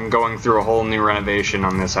 I'm going through a whole new renovation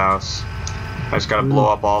on this house. I just gotta blow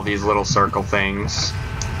up all these little circle things.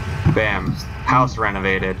 Bam. House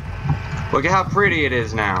renovated. Look at how pretty it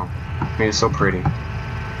is now. I mean, it's so pretty.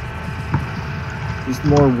 Just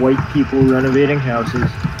more white people renovating houses.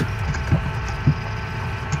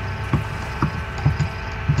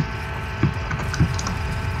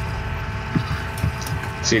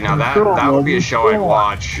 See, now that would be a show I'd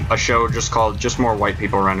watch. A show just called Just More White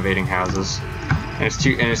People Renovating Houses. And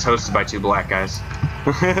it's hosted by 2 black guys.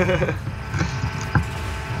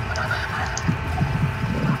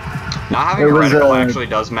 Not having a reticle actually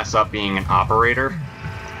does mess up being an operator.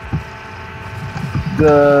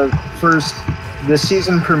 The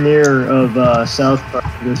season premiere of South Park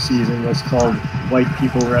this season was called White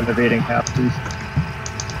People Renovating Houses.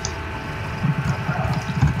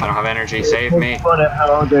 I don't have energy. Save me. It's fun at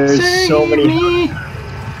how there's so many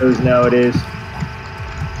shows nowadays.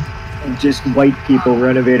 Just white people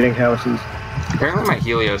renovating houses. Apparently my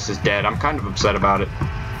Helios is dead. I'm kind of upset about it.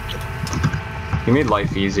 He made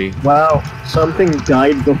life easy. Wow, something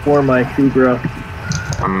died before my Kubra.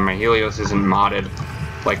 My Helios isn't modded,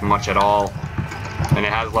 like, much at all. And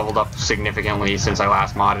it has leveled up significantly since I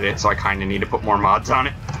last modded it, so I kind of need to put more mods on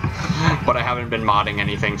it. But I haven't been modding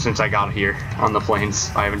anything since I got here on the plains.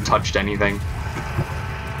 I haven't touched anything.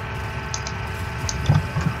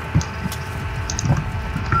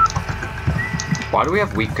 Why do we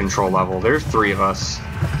have weak control level? There's 3 of us.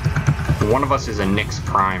 One of us is a Nyx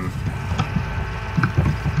Prime.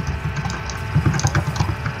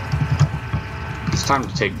 It's time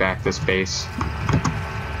to take back this base.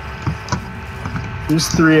 There's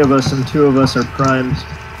 3 of us and 2 of us are primes.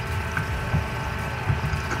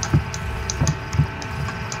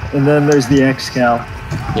 And then there's the Excal.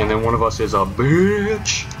 Yeah, and then one of us is a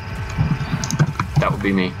bitch. That would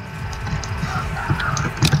be me.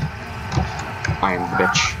 I am the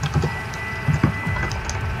bitch.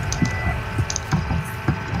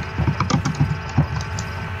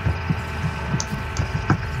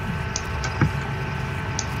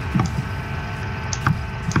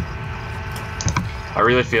 I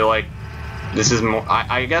really feel like this is more.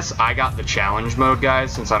 I guess I got the challenge mode,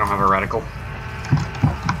 guys, since I don't have a reticle.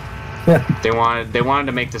 Yeah. They wanted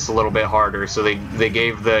to make this a little bit harder, so they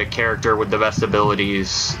gave the character with the best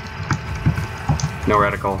abilities no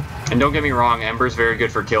reticle. And don't get me wrong, Ember's very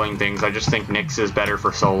good for killing things. I just think Nyx is better for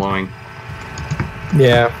soloing.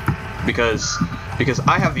 Yeah. Because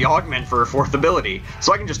I have the augment for a 4th ability,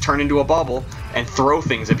 so I can just turn into a bubble and throw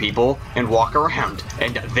things at people and walk around,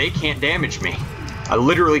 and they can't damage me. I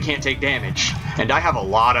literally can't take damage, and I have a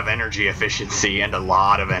lot of energy efficiency and a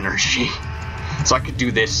lot of energy. So I could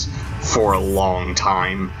do this for a long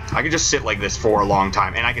time. I could just sit like this for a long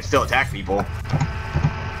time, and I could still attack people.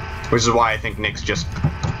 Which is why I think Nyx just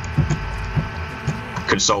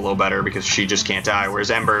could solo better, because she just can't die.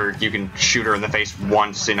 Whereas Ember, you can shoot her in the face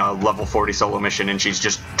once in a level 40 solo mission, and she's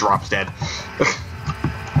just drops dead.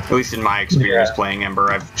 At least in my experience playing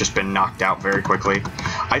Ember, I've just been knocked out very quickly.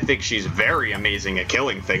 I think she's very amazing at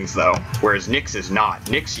killing things, though, whereas Nyx is not.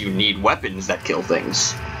 Nyx, you need weapons that kill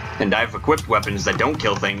things. And I've equipped weapons that don't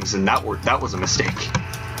kill things, and that was a mistake.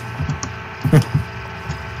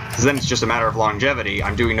 Because then it's just a matter of longevity.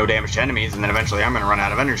 I'm doing no damage to enemies, and then eventually I'm going to run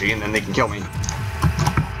out of energy, and then they can kill me.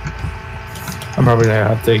 I'm probably going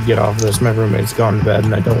to have to get off this. My roommate's gone to bed,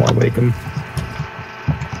 and I don't want to wake him.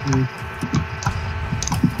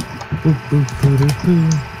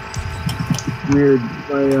 Weird.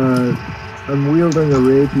 I'm wielding a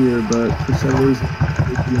rapier, but for some reason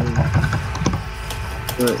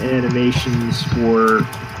the animations for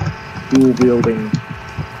dual wielding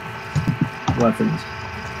weapons.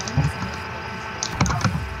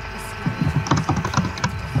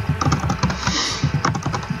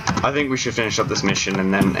 I think we should finish up this mission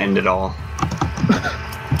and then end it all.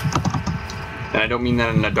 And I don't mean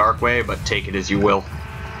that in a dark way, but take it as you will.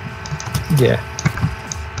 Yeah.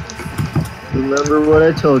 Remember what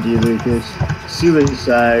I told you, Lucas.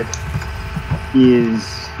 Suicide is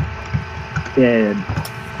bad.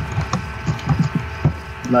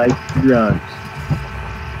 Like drugs.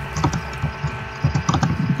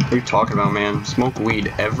 What are you talking about, man? Smoke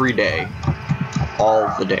weed every day. All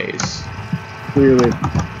the days. Clearly.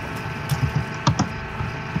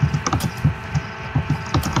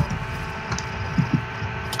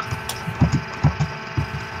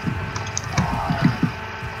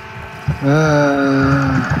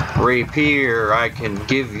 Rapier, I can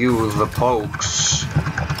give you the pokes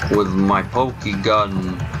with my pokey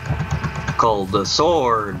gun called the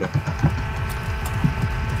sword.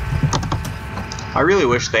 I really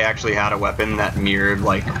wish they actually had a weapon that mirrored,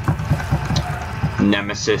 like,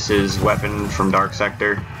 Nemesis's weapon from Dark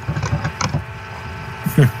Sector.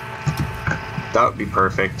 That would be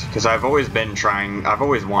perfect, because I've always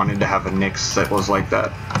wanted to have a Nyx that was like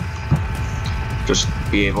that. Just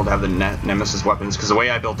be able to have the Nemesis weapons, because the way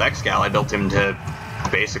I built Excal, I built him to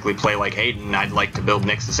basically play like Hayden. I'd like to build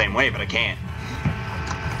Nyx the same way, but I can't.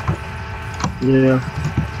 Yeah.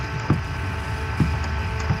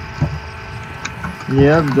 You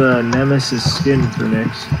have the Nemesis skin for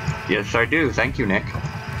Nyx. Yes, I do. Thank you, Nick.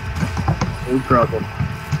 No problem.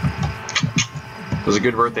 It was a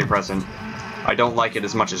good birthday present. I don't like it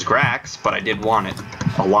as much as Grax, but I did want it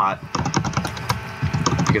a lot.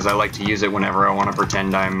 Because I like to use it whenever I want to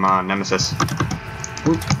pretend I'm Nemesis.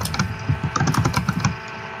 Oops.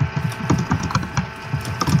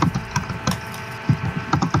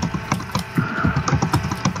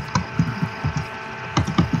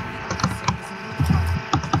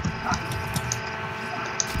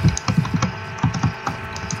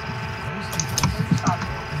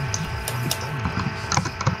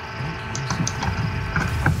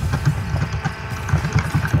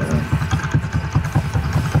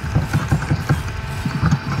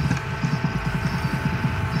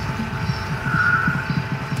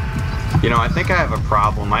 You know, I think I have a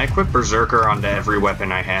problem. I equip Berserker onto every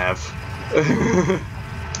weapon I have.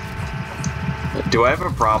 Do I have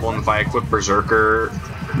a problem if I equip Berserker,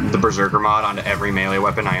 the Berserker mod, onto every melee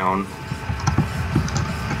weapon I own?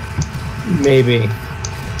 Maybe.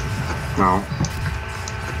 No.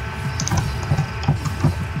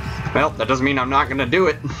 Well, that doesn't mean I'm not gonna do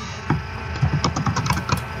it.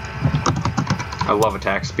 I love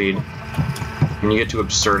attack speed. When you get to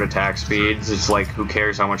absurd attack speeds, it's like, who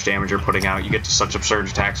cares how much damage you're putting out? You get to such absurd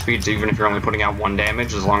attack speeds, even if you're only putting out 1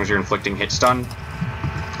 damage, as long as you're inflicting hit stun,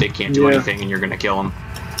 they can't do anything and you're gonna kill them.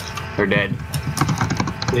 They're dead.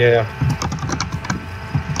 Yeah.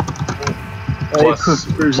 Plus,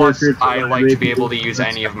 I like to be able to use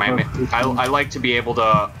any of my... I like to be able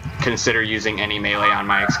to consider using any melee on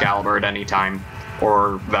my Excalibur at any time,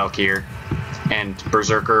 or Valkyr. And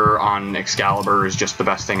Berserker on Excalibur is just the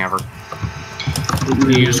best thing ever.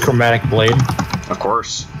 You use Chromatic Blade? Of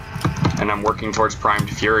course. And I'm working towards Primed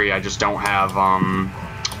Fury. I just don't have,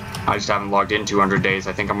 I just haven't logged in 200 days.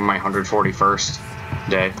 I think I'm on my 141st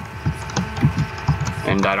day.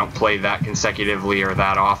 And I don't play that consecutively or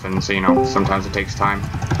that often, so, you know, sometimes it takes time.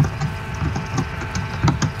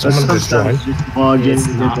 Someone just joined. Just log in,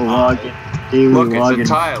 get the login. Look, it's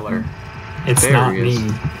a Tyler. It's there not me.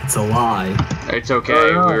 It's a lie. It's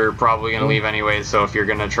okay. We're probably going to leave anyway, so if you're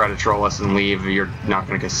going to try to troll us and leave, you're not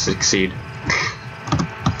going to succeed.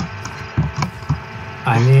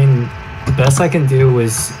 I mean, the best I can do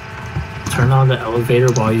is turn on the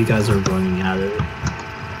elevator while you guys are running at it.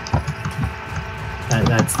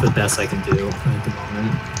 That's the best I can do at the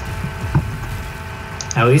moment.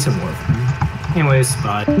 At least I'm working. Anyways,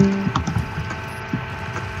 bye.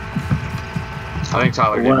 I think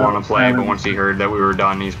Tyler did want to play, but once he heard that we were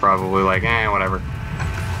done, he's probably like, eh, whatever.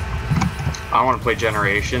 I want to play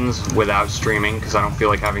Generations without streaming, because I don't feel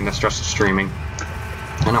like having the stress of streaming.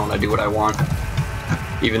 I know when I do what I want.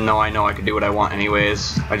 Even though I know I could do what I want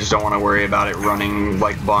anyways, I just don't want to worry about it running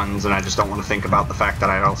like buns, and I just don't want to think about the fact that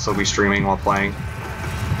I'd also be streaming while playing.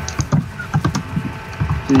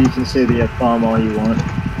 So you can say the F-bomb all you want.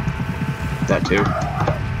 That too.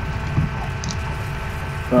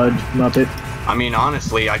 Fudge, Muppet. I mean,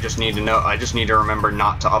 honestly, I just need to remember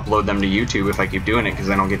not to upload them to YouTube if I keep doing it, because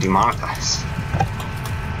I don't get demonetized.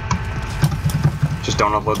 Just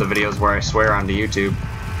don't upload the videos where I swear onto YouTube.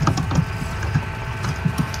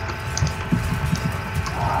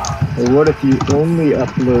 Well, what if you only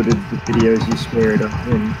uploaded the videos you swear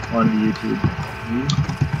onto YouTube?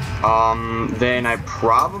 Then they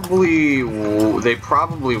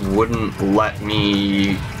probably wouldn't let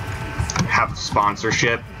me have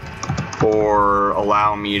sponsorship or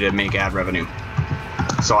allow me to make ad revenue.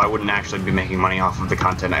 So I wouldn't actually be making money off of the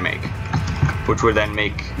content I make, which would then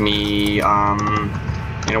make me in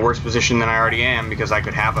a worse position than I already am, because I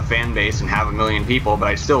could have a fan base and have 1 million people, but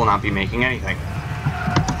I'd still not be making anything.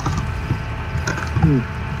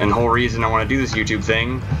 And the whole reason I want to do this YouTube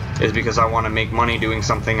thing is because I want to make money doing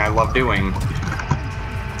something I love doing.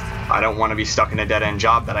 I don't want to be stuck in a dead-end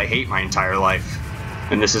job that I hate my entire life.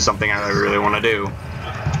 And this is something I really want to do.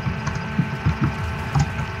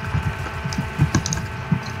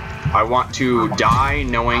 I want to die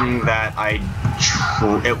knowing that I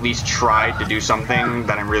at least tried to do something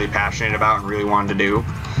that I'm really passionate about and really wanted to do.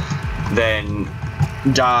 Then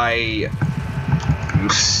die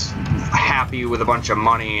happy with a bunch of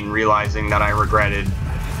money and realizing that I regretted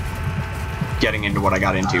getting into what I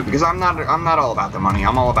got into, because I'm not all about the money.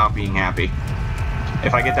 I'm all about being happy.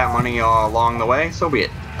 If I get that money along the way, so be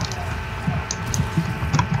it.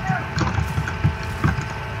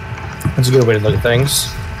 That's a good way to look at things.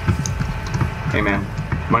 Hey man,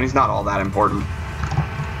 money's not all that important.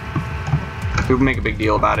 People make a big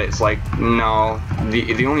deal about it. It's like, no,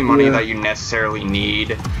 the only money that you necessarily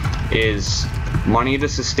need is money to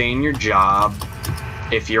sustain your job.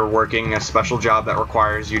 If you're working a special job that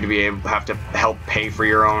requires you to be able to have to help pay for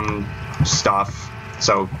your own stuff.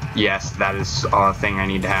 So yes, that is a thing I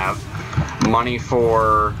need to have. Money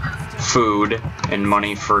for food and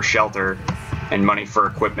money for shelter and money for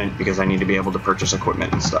equipment because I need to be able to purchase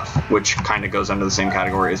equipment and stuff, which kind of goes under the same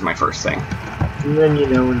category as my first thing. And then, you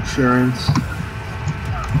know, insurance.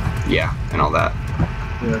 Yeah, and all that.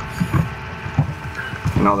 Yeah.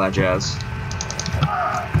 And all that jazz.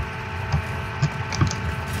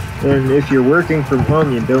 And if you're working from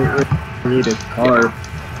home, you don't really need a car. Yeah.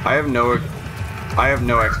 I have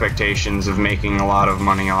no expectations of making a lot of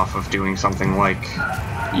money off of doing something like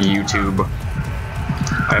YouTube.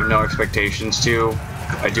 I have no expectations to.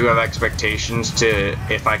 I do have expectations to,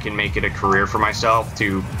 if I can make it a career for myself,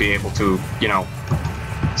 to be able to, you know,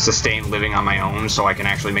 sustain living on my own so I can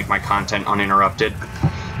actually make my content uninterrupted.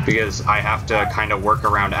 Because I have to kind of work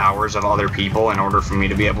around hours of other people in order for me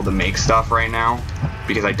to be able to make stuff right now.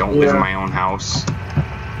 Because I don't live in my own house.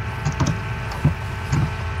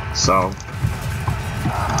 So.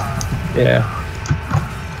 Yeah.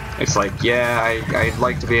 It's like, yeah, I'd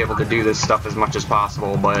like to be able to do this stuff as much as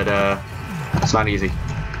possible, but it's not easy.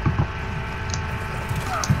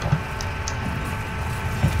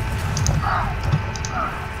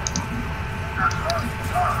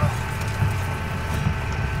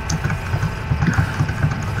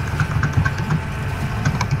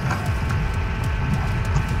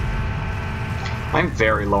 I'm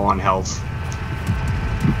very low on health.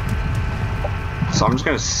 So I'm just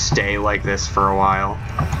gonna stay like this for a while.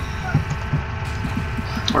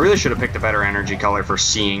 I really should have picked a better energy color for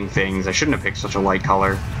seeing things. I shouldn't have picked such a light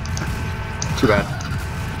color. Too bad.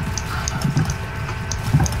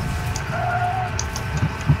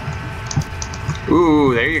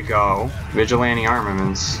 Ooh, there you go. Vigilante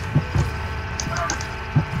armaments.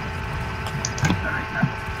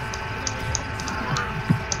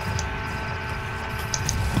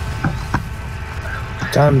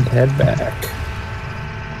 Time to head back.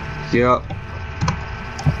 Yep.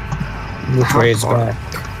 Which way is back?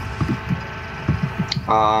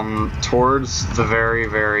 Towards the very,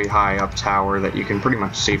 very high up tower that you can pretty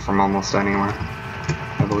much see from almost anywhere,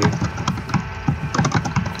 I believe.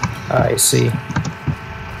 I see.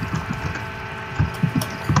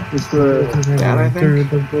 It's the That, I Through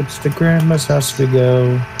think. the woods to Grandma's house we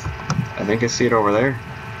go. I think I see it over there.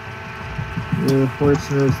 the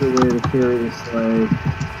horse knows the way to carry the sled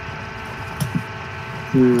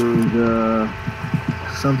to the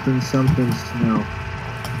something snow.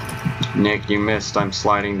 Nick, you missed. I'm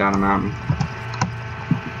sliding down a mountain.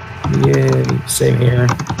 Yeah, same here.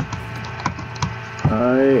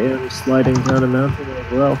 I am sliding down a mountain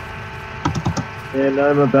as well. And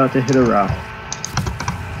I'm about to hit a rock.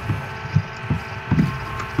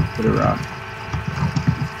 Hit a rock.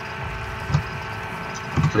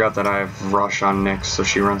 Forgot that I have rush on Nick, so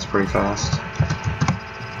she runs pretty fast.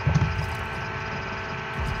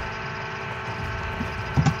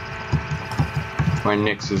 My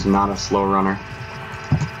Nyx is not a slow runner.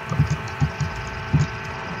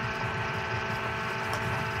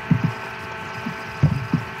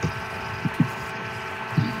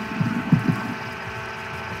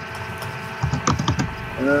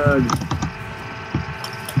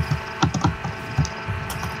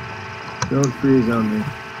 Don't freeze on me.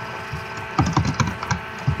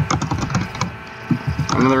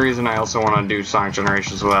 Another reason I also want to do Sonic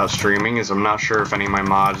Generations without streaming is I'm not sure if any of my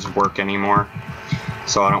mods work anymore.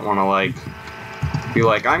 So I don't want to, like, be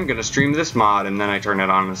like, I'm going to stream this mod, and then I turn it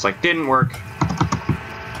on and it's like, didn't work.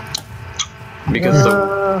 Because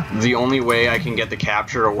the only way I can get the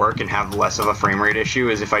capture to work and have less of a frame rate issue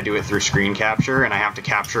is if I do it through screen capture, and I have to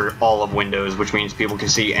capture all of Windows, which means people can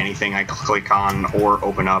see anything I click on or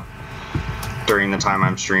open up during the time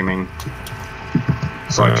I'm streaming.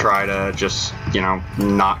 So I try to just, you know,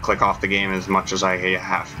 not click off the game as much as I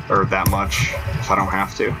have, or that much, if I don't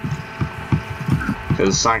have to.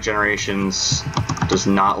 Because Sonic Generations does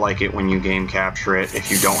not like it when you game capture it if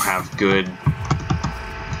you don't have good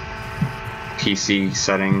PC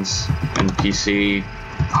settings and PC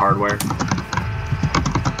hardware.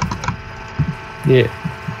 Yeah.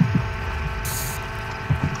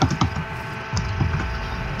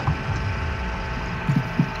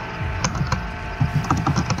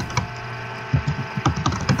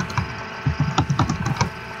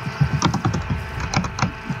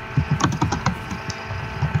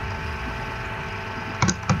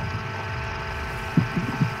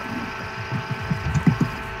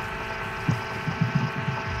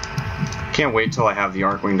 can't wait till I have the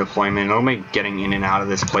Arcwing deployment. It'll make getting in and out of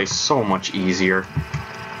this place so much easier.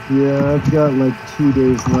 Yeah, I've got like 2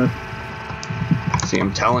 days left. See,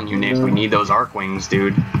 I'm telling you, Nick, we need those Arcwings,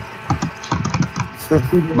 dude.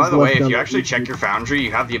 By the way, if you actually check your foundry,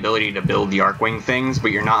 you have the ability to build the Arcwing things, but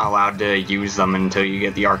you're not allowed to use them until you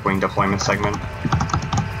get the Arcwing deployment segment.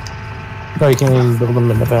 No, you can't even build them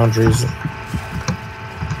in the foundries.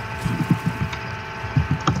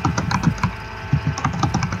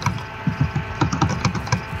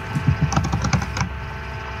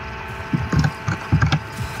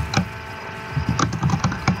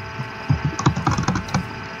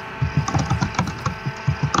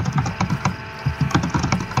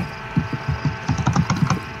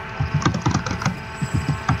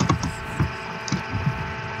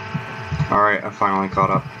 Alright, I finally caught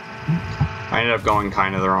up. I ended up going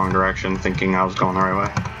kind of the wrong direction, thinking I was going the right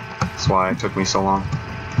way. That's why it took me so long.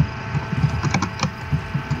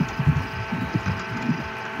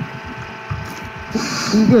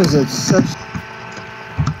 You guys have such...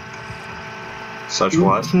 Such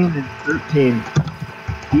what? 18 and 13.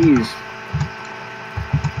 Jeez.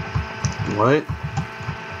 What?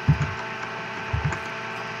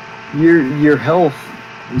 Your health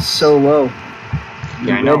is so low.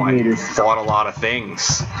 Yeah, I know, I fought a lot of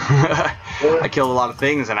things. I killed a lot of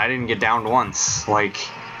things and I didn't get downed once. Like,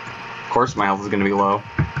 of course my health is gonna be low.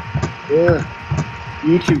 Yeah.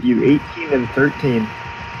 Each of you, 18 and 13.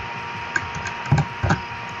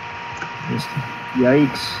 Just,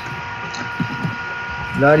 yikes.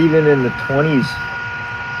 Not even in the 20s.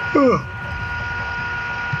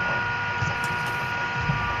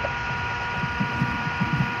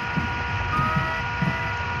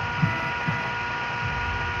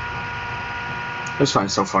 I just find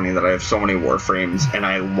it so funny that I have so many Warframes, and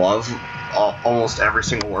I love almost every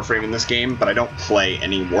single Warframe in this game, but I don't play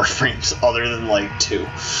any Warframes other than, like, 2.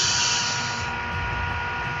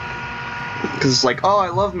 Because it's like, oh, I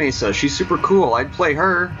love Mesa, she's super cool, I'd play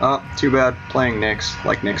her. Oh, too bad, playing Nyx.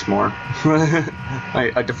 Like Nyx more.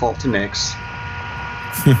 I default to Nyx.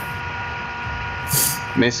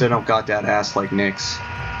 Mesa don't got that ass like Nyx.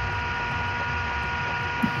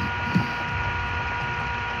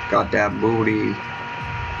 Got that booty.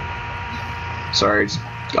 Sorry,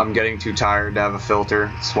 I'm getting too tired to have a filter.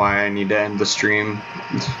 That's why I need to end the stream.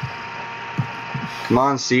 Come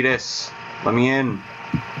on, Cetus. Let me in.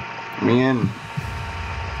 Let me in.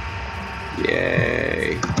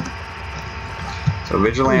 Yay. So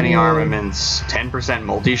Vigilante Armaments, 10%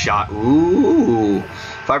 multi-shot. Ooh.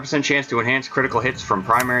 5% chance to enhance critical hits from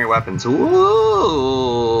primary weapons.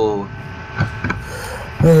 Ooh.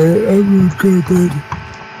 Alright, I'm gonna go to bed.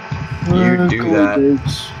 You do that.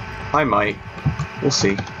 I might. We'll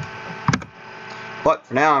see. But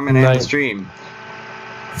for now, I'm gonna end the stream.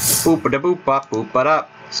 Boop-a-da-boop-bop, boop-a-da.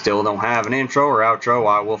 Still don't have an intro or outro.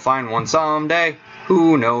 I will find one someday.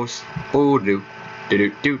 Who knows? Ooh-doo.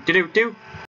 Do-do-do-do-do-do.